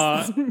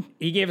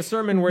 He gave a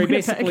sermon where he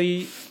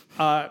basically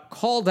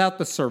called out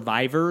the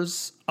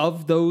survivors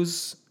of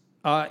those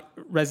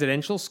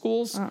residential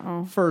schools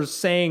for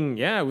saying,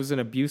 it was an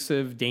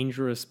abusive,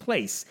 dangerous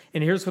place.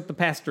 And here's what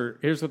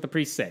the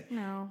priest said.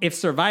 No. If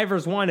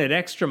survivors wanted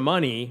extra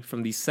money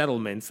from these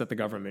settlements that the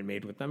government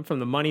made with them, from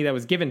the money that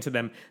was given to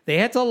them, they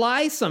had to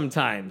lie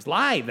sometimes.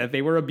 Lie that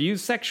they were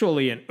abused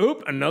sexually and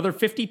another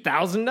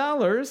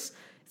 $50,000.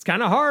 It's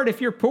kind of hard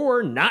if you're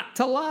poor not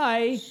to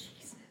lie.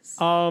 Jesus.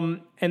 And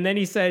then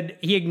he said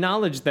he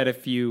acknowledged that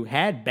if you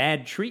had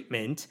bad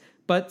treatment,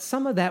 but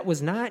some of that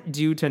was not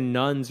due to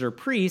nuns or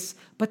priests,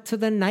 but to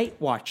the night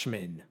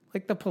watchmen,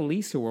 like the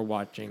police who were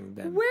watching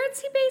them.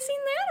 Where's he basing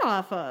that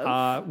off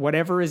of?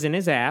 Whatever is in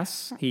his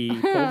ass. He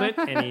pulled it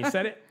and he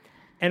said it.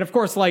 And of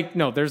course,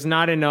 there's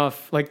not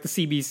enough, like the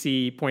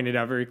CBC pointed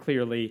out very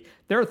clearly,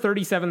 there are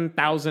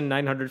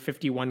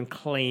 37,951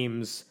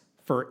 claims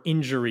for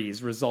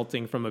injuries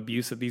resulting from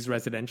abuse at these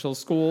residential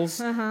schools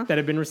that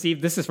have been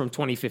received. This is from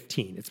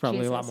 2015. It's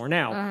probably a lot more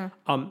now.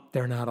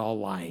 They're not all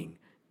lying.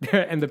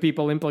 And the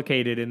people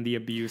implicated in the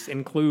abuse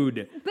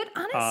include... But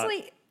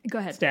honestly... Go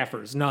ahead.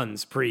 Staffers,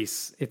 nuns,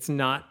 priests. It's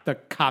not the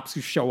cops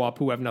who show up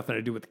who have nothing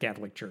to do with the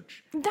Catholic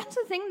Church. That's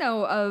the thing,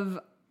 though,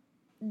 of...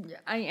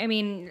 I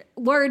mean,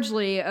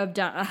 largely of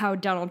how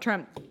Donald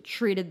Trump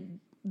treated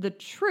the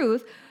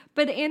truth.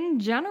 But in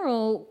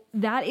general,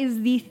 that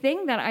is the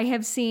thing that I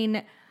have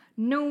seen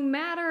no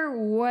matter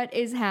what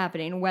is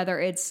happening, whether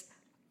it's...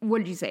 What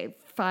did you say?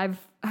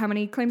 How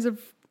many claims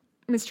of...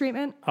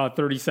 mistreatment?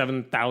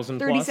 37,000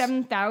 plus.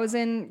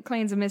 37,000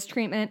 claims of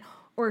mistreatment.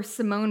 Or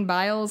Simone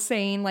Biles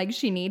saying, like,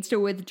 she needs to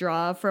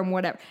withdraw from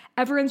whatever.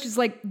 Everyone's just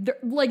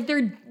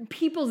their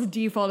people's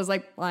default is,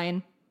 like,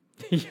 lying.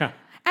 Yeah.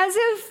 As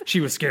if... She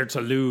was scared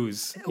to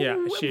lose. Yeah,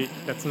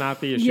 that's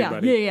not the issue,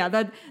 buddy.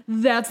 Yeah.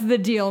 That's the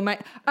deal.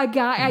 I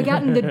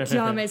got in the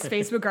dumbest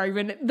Facebook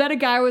argument that a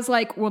guy was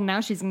like, well, now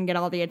she's going to get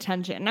all the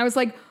attention. And I was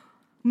like...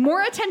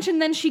 More attention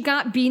than she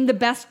got being the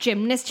best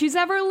gymnast who's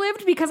ever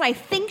lived, because I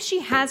think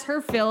she has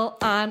her fill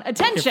on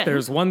attention. If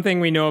there's one thing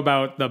we know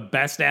about the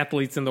best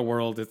athletes in the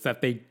world, it's that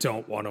they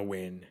don't want to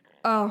win.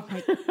 Oh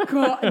my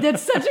God.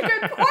 That's such a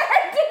good point.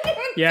 I didn't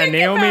even think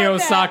Naomi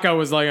about Osaka that.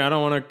 was like, I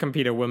don't want to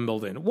compete at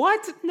Wimbledon.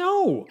 What?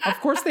 No.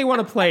 Of course they want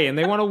to play and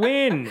they want to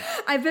win.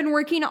 I've been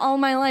working all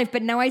my life,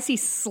 but now I see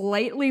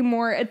slightly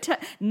more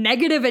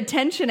negative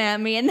attention at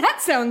me, and that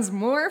sounds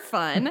more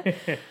fun.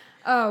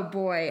 Oh,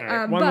 boy.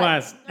 Right,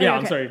 last. Yeah, okay.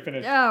 I'm sorry,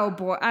 finish. Oh,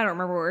 boy. I don't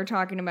remember what we were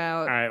talking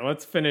about. All right,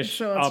 let's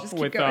finish up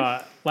with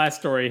last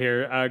story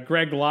here.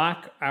 Greg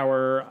Locke,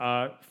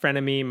 our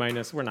frenemy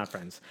minus, we're not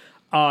friends.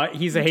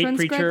 He's a hate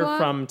preacher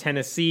from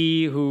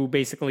Tennessee who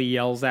basically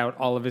yells out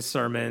all of his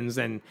sermons,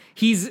 and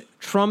he's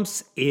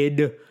Trump's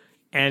id.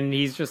 And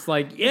he's just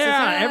like,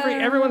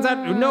 everyone's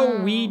out. No,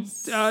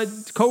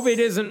 COVID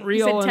isn't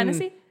real. You said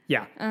Tennessee?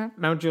 Yeah.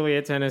 Mount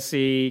Juliet,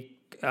 Tennessee.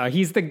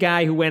 He's the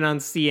guy who went on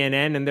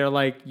CNN and they're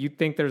like, you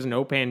think there's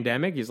no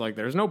pandemic? He's like,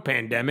 there's no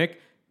pandemic.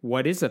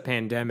 What is a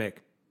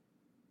pandemic?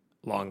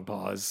 Long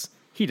pause.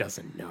 He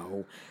doesn't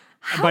know.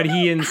 but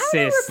he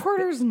insists. How do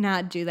reporters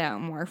not do that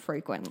more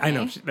frequently? I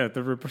know. The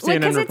CNN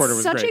because reporter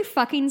was it's such great. a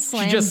fucking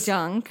slam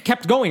dunk.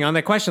 Kept going on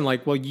that question,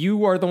 like, well,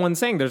 you are the one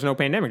saying there's no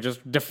pandemic.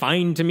 Just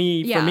define to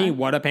me, for me,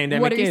 what a pandemic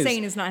is. What are you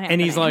saying is not happening?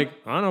 And he's like,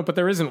 I don't know, but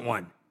there isn't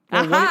one.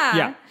 Well,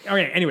 yeah.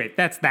 Okay, anyway,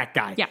 that's that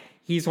guy. Yeah.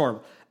 He's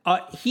horrible.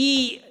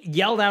 He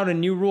yelled out a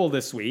new rule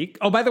this week.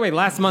 Oh, by the way,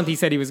 last month he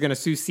said he was going to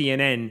sue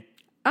CNN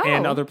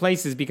and other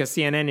places because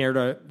CNN aired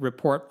a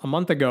report a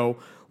month ago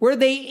where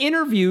they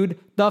interviewed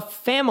the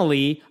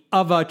family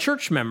of a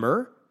church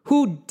member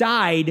who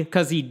died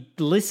because he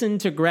listened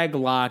to Greg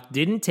Locke,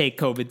 didn't take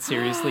COVID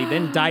seriously,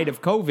 then died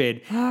of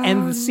COVID.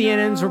 And the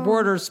CNN's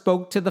reporters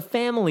spoke to the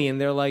family,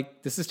 and they're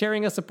like, this is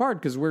tearing us apart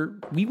because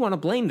we want to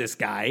blame this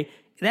guy.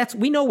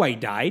 We know why he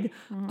died.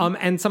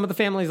 And some of the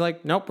family's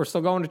like, nope, we're still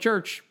going to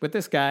church with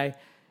this guy.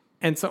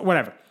 And so,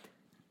 whatever.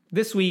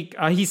 This week,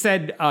 he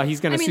said he's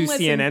going to sue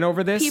CNN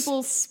over this.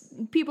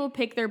 People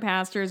pick their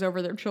pastors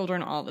over their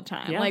children all the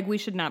time. Yeah. Like, we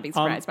should not be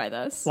surprised by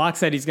this. Locke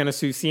said he's going to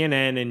sue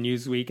CNN and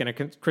Newsweek and a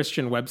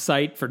Christian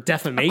website for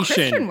defamation.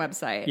 A Christian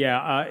website?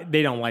 Yeah,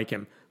 they don't like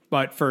him.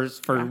 But for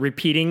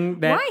repeating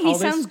that. Why? He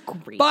sounds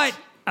great. But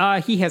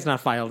he has not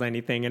filed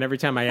anything. And every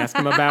time I ask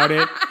him about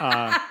it,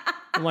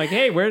 I'm like,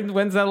 hey,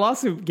 when's that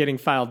lawsuit getting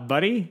filed,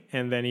 buddy?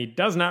 And then he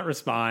does not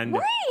respond.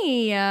 Why?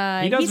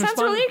 He sounds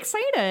really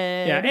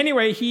excited. Yeah.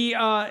 Anyway, he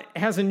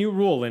has a new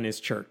rule in his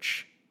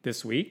church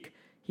this week.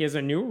 He has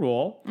a new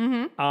rule.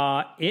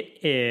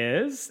 It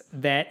is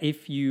that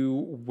if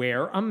you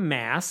wear a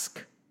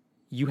mask,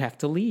 you have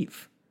to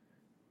leave.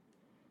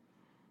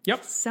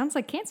 Yep. Sounds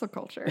like cancel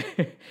culture.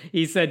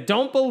 He said,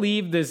 don't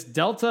believe this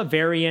Delta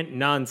variant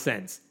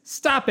nonsense.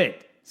 Stop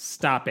it.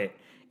 Stop it.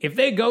 If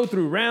they go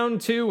through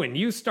round 2 and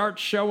you start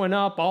showing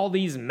up all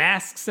these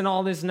masks and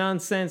all this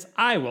nonsense,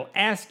 I will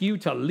ask you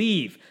to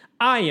leave.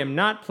 I am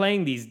not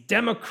playing these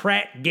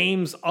Democrat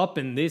games up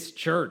in this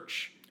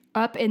church.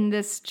 Up in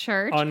this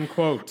church?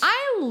 Unquote.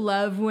 I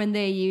love when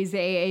they use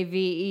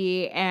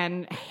AAVE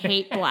and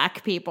hate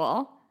black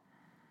people.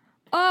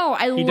 Oh,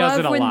 I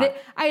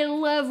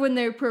love when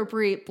they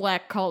appropriate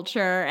black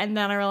culture and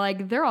then are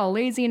like, they're all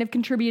lazy and have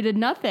contributed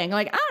nothing.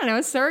 Like, I don't know,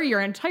 sir,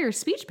 your entire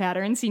speech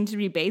pattern seems to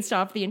be based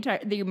off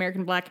the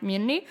American black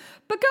community,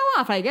 but go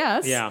off, I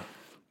guess. Yeah.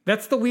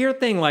 That's the weird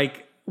thing.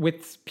 Like,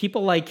 with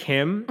people like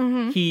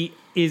him, he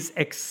is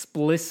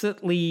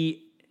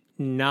explicitly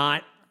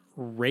not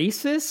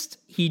racist.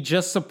 He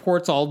just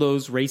supports all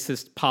those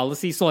racist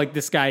policies. So, like,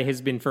 this guy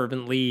has been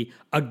fervently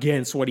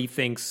against what he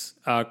thinks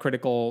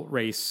critical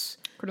race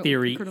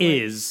theory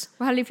is.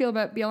 Well, how do you feel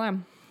about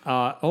BLM?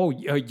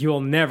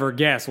 You'll never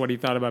guess what he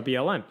thought about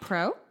BLM.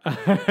 Pro?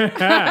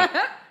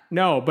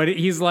 No, but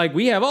he's like,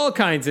 we have all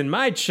kinds in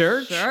my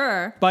church.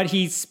 Sure. But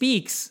he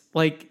speaks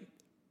like,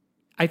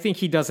 I think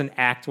he doesn't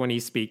act when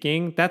he's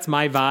speaking. That's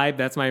my vibe.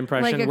 That's my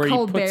impression. Like a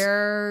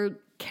Colbert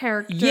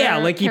character. Yeah,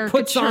 like he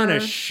puts on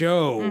a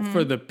show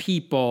for the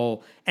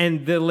people.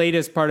 And the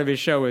latest part of his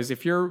show is,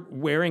 if you're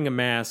wearing a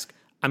mask,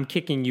 I'm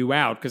kicking you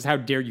out because how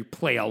dare you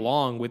play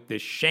along with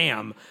this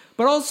sham.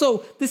 But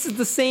also, this is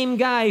the same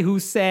guy who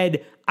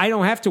said, I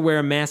don't have to wear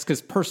a mask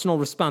as personal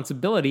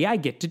responsibility. I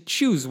get to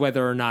choose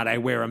whether or not I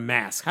wear a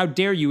mask. How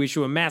dare you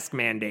issue a mask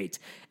mandate?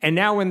 And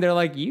now when they're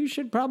like, you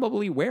should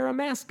probably wear a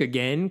mask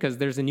again because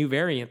there's a new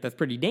variant that's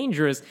pretty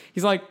dangerous,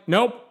 he's like,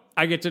 nope,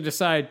 I get to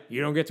decide.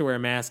 You don't get to wear a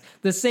mask.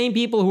 The same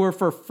people who are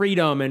for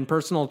freedom and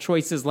personal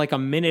choices like a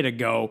minute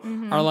ago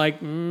are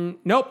like,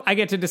 nope, I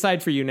get to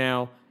decide for you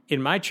now. In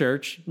my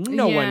church,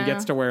 no one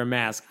gets to wear a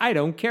mask. I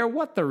don't care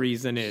what the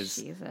reason is.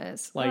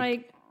 Jesus.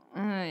 The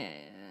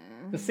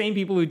same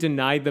people who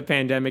denied the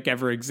pandemic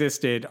ever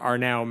existed are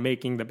now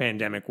making the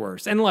pandemic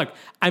worse. And look,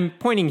 I'm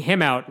pointing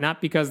him out,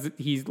 not because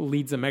he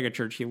leads a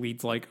megachurch. He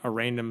leads like a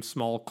random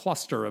small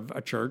cluster of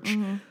a church.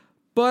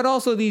 But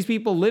also these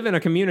people live in a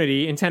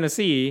community in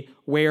Tennessee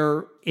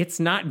where it's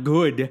not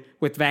good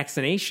with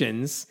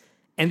vaccinations.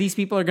 And these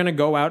people are going to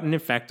go out and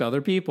infect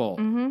other people.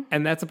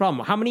 And that's a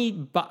problem. How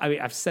many,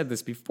 I've said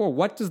this before,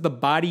 what does the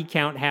body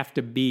count have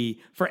to be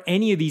for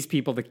any of these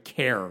people to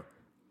care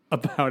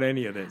about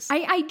any of this?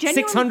 I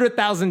genuinely...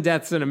 600,000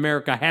 deaths in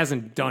America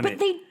hasn't done it. But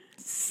they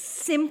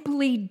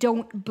simply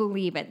don't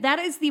believe it. That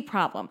is the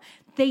problem.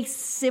 They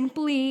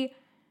simply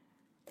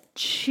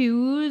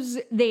choose,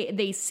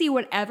 they see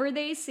whatever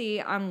they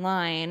see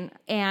online,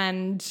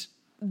 and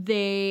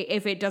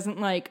if it doesn't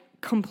like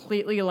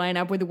completely line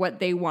up with what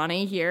they want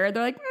to hear,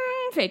 they're like,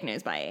 fake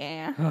news,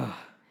 bye.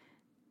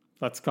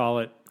 Let's call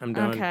it. I'm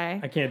done. Okay.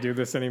 I can't do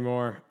this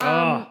anymore.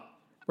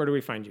 Where do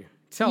we find you?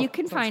 You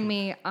can find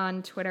me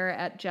on Twitter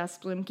at Jess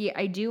Blumke.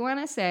 I do want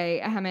to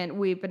say, Hemant,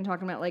 we've been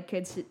talking about like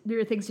kids. There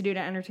are things to do to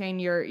entertain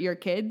your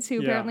kids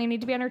who apparently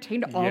need to be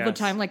entertained all the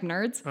time, like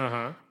nerds.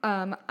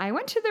 I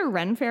went to the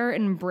Ren Fair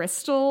in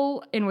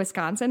Bristol, in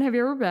Wisconsin. Have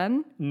you ever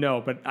been?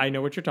 No, but I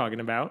know what you're talking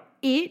about.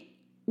 It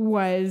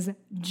was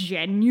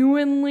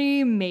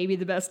genuinely maybe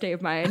the best day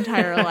of my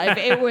entire life.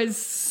 It was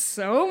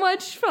so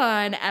much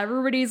fun.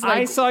 Everybody's like...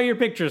 I saw your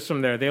pictures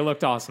from there. They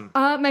looked awesome.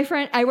 I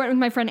went with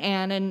my friend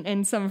Anne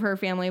and some of her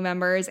family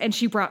members, and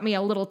she brought me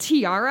a little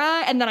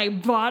tiara, and then I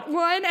bought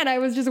one, and I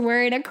was just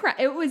wearing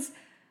it was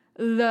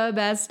the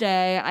best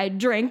day. I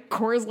drank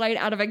Coors Light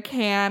out of a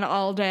can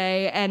all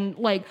day, and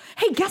like,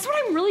 hey, guess what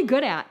I'm really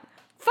good at?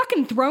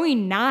 Fucking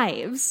throwing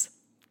knives.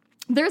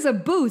 There's a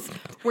booth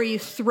where you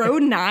throw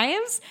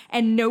knives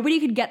and nobody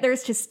could get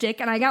theirs to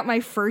stick. And I got my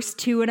first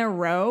 2 in a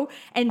row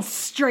and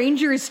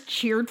strangers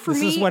cheered for me.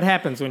 This is what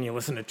happens when you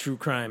listen to true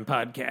crime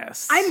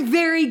podcasts. I'm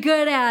very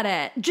good at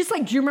it. Just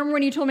like, do you remember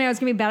when you told me I was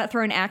going to be bad at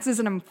throwing axes,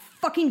 and I'm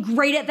fucking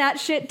great at that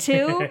shit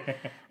too?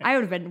 I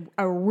would have been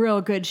a real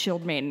good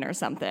shield maiden or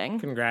something.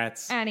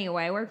 Congrats.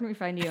 Anyway, where can we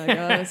find you, I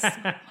guess?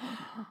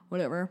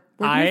 Whatever.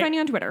 Where can we find you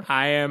on Twitter?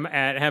 I am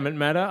at Hemant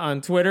Mehta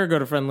on Twitter. Go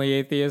to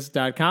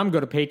friendlyatheist.com. Go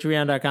to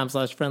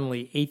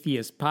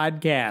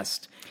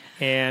patreon.com/friendlyatheistpodcast.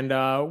 And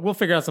we'll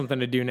figure out something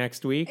to do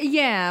next week.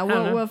 Yeah,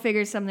 we'll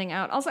figure something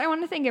out. Also, I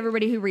want to thank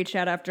everybody who reached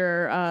out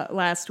after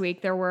last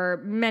week. There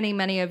were many,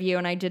 many of you,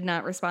 and I did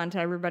not respond to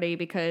everybody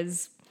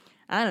because,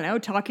 I don't know,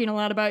 talking a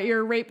lot about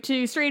your rape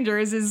to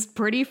strangers is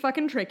pretty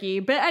fucking tricky.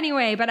 But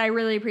anyway, I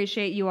really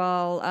appreciate you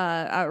all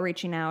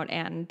reaching out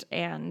and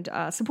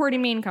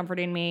supporting me and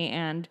comforting me.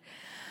 And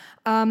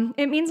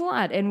it means a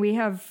lot. And we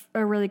have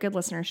a really good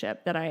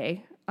listenership that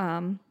I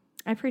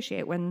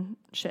appreciate when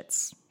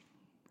shit's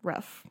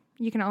rough.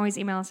 You can always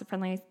email us at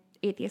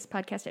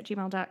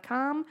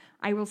friendlyatheistpodcast@gmail.com.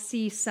 I will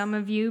see some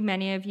of you,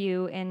 many of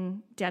you,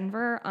 in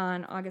Denver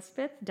on August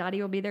 5th.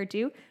 Dottie will be there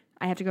too.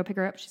 I have to go pick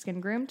her up. She's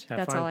getting groomed.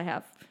 That's all I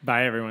have.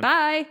 Bye, everyone.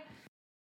 Bye.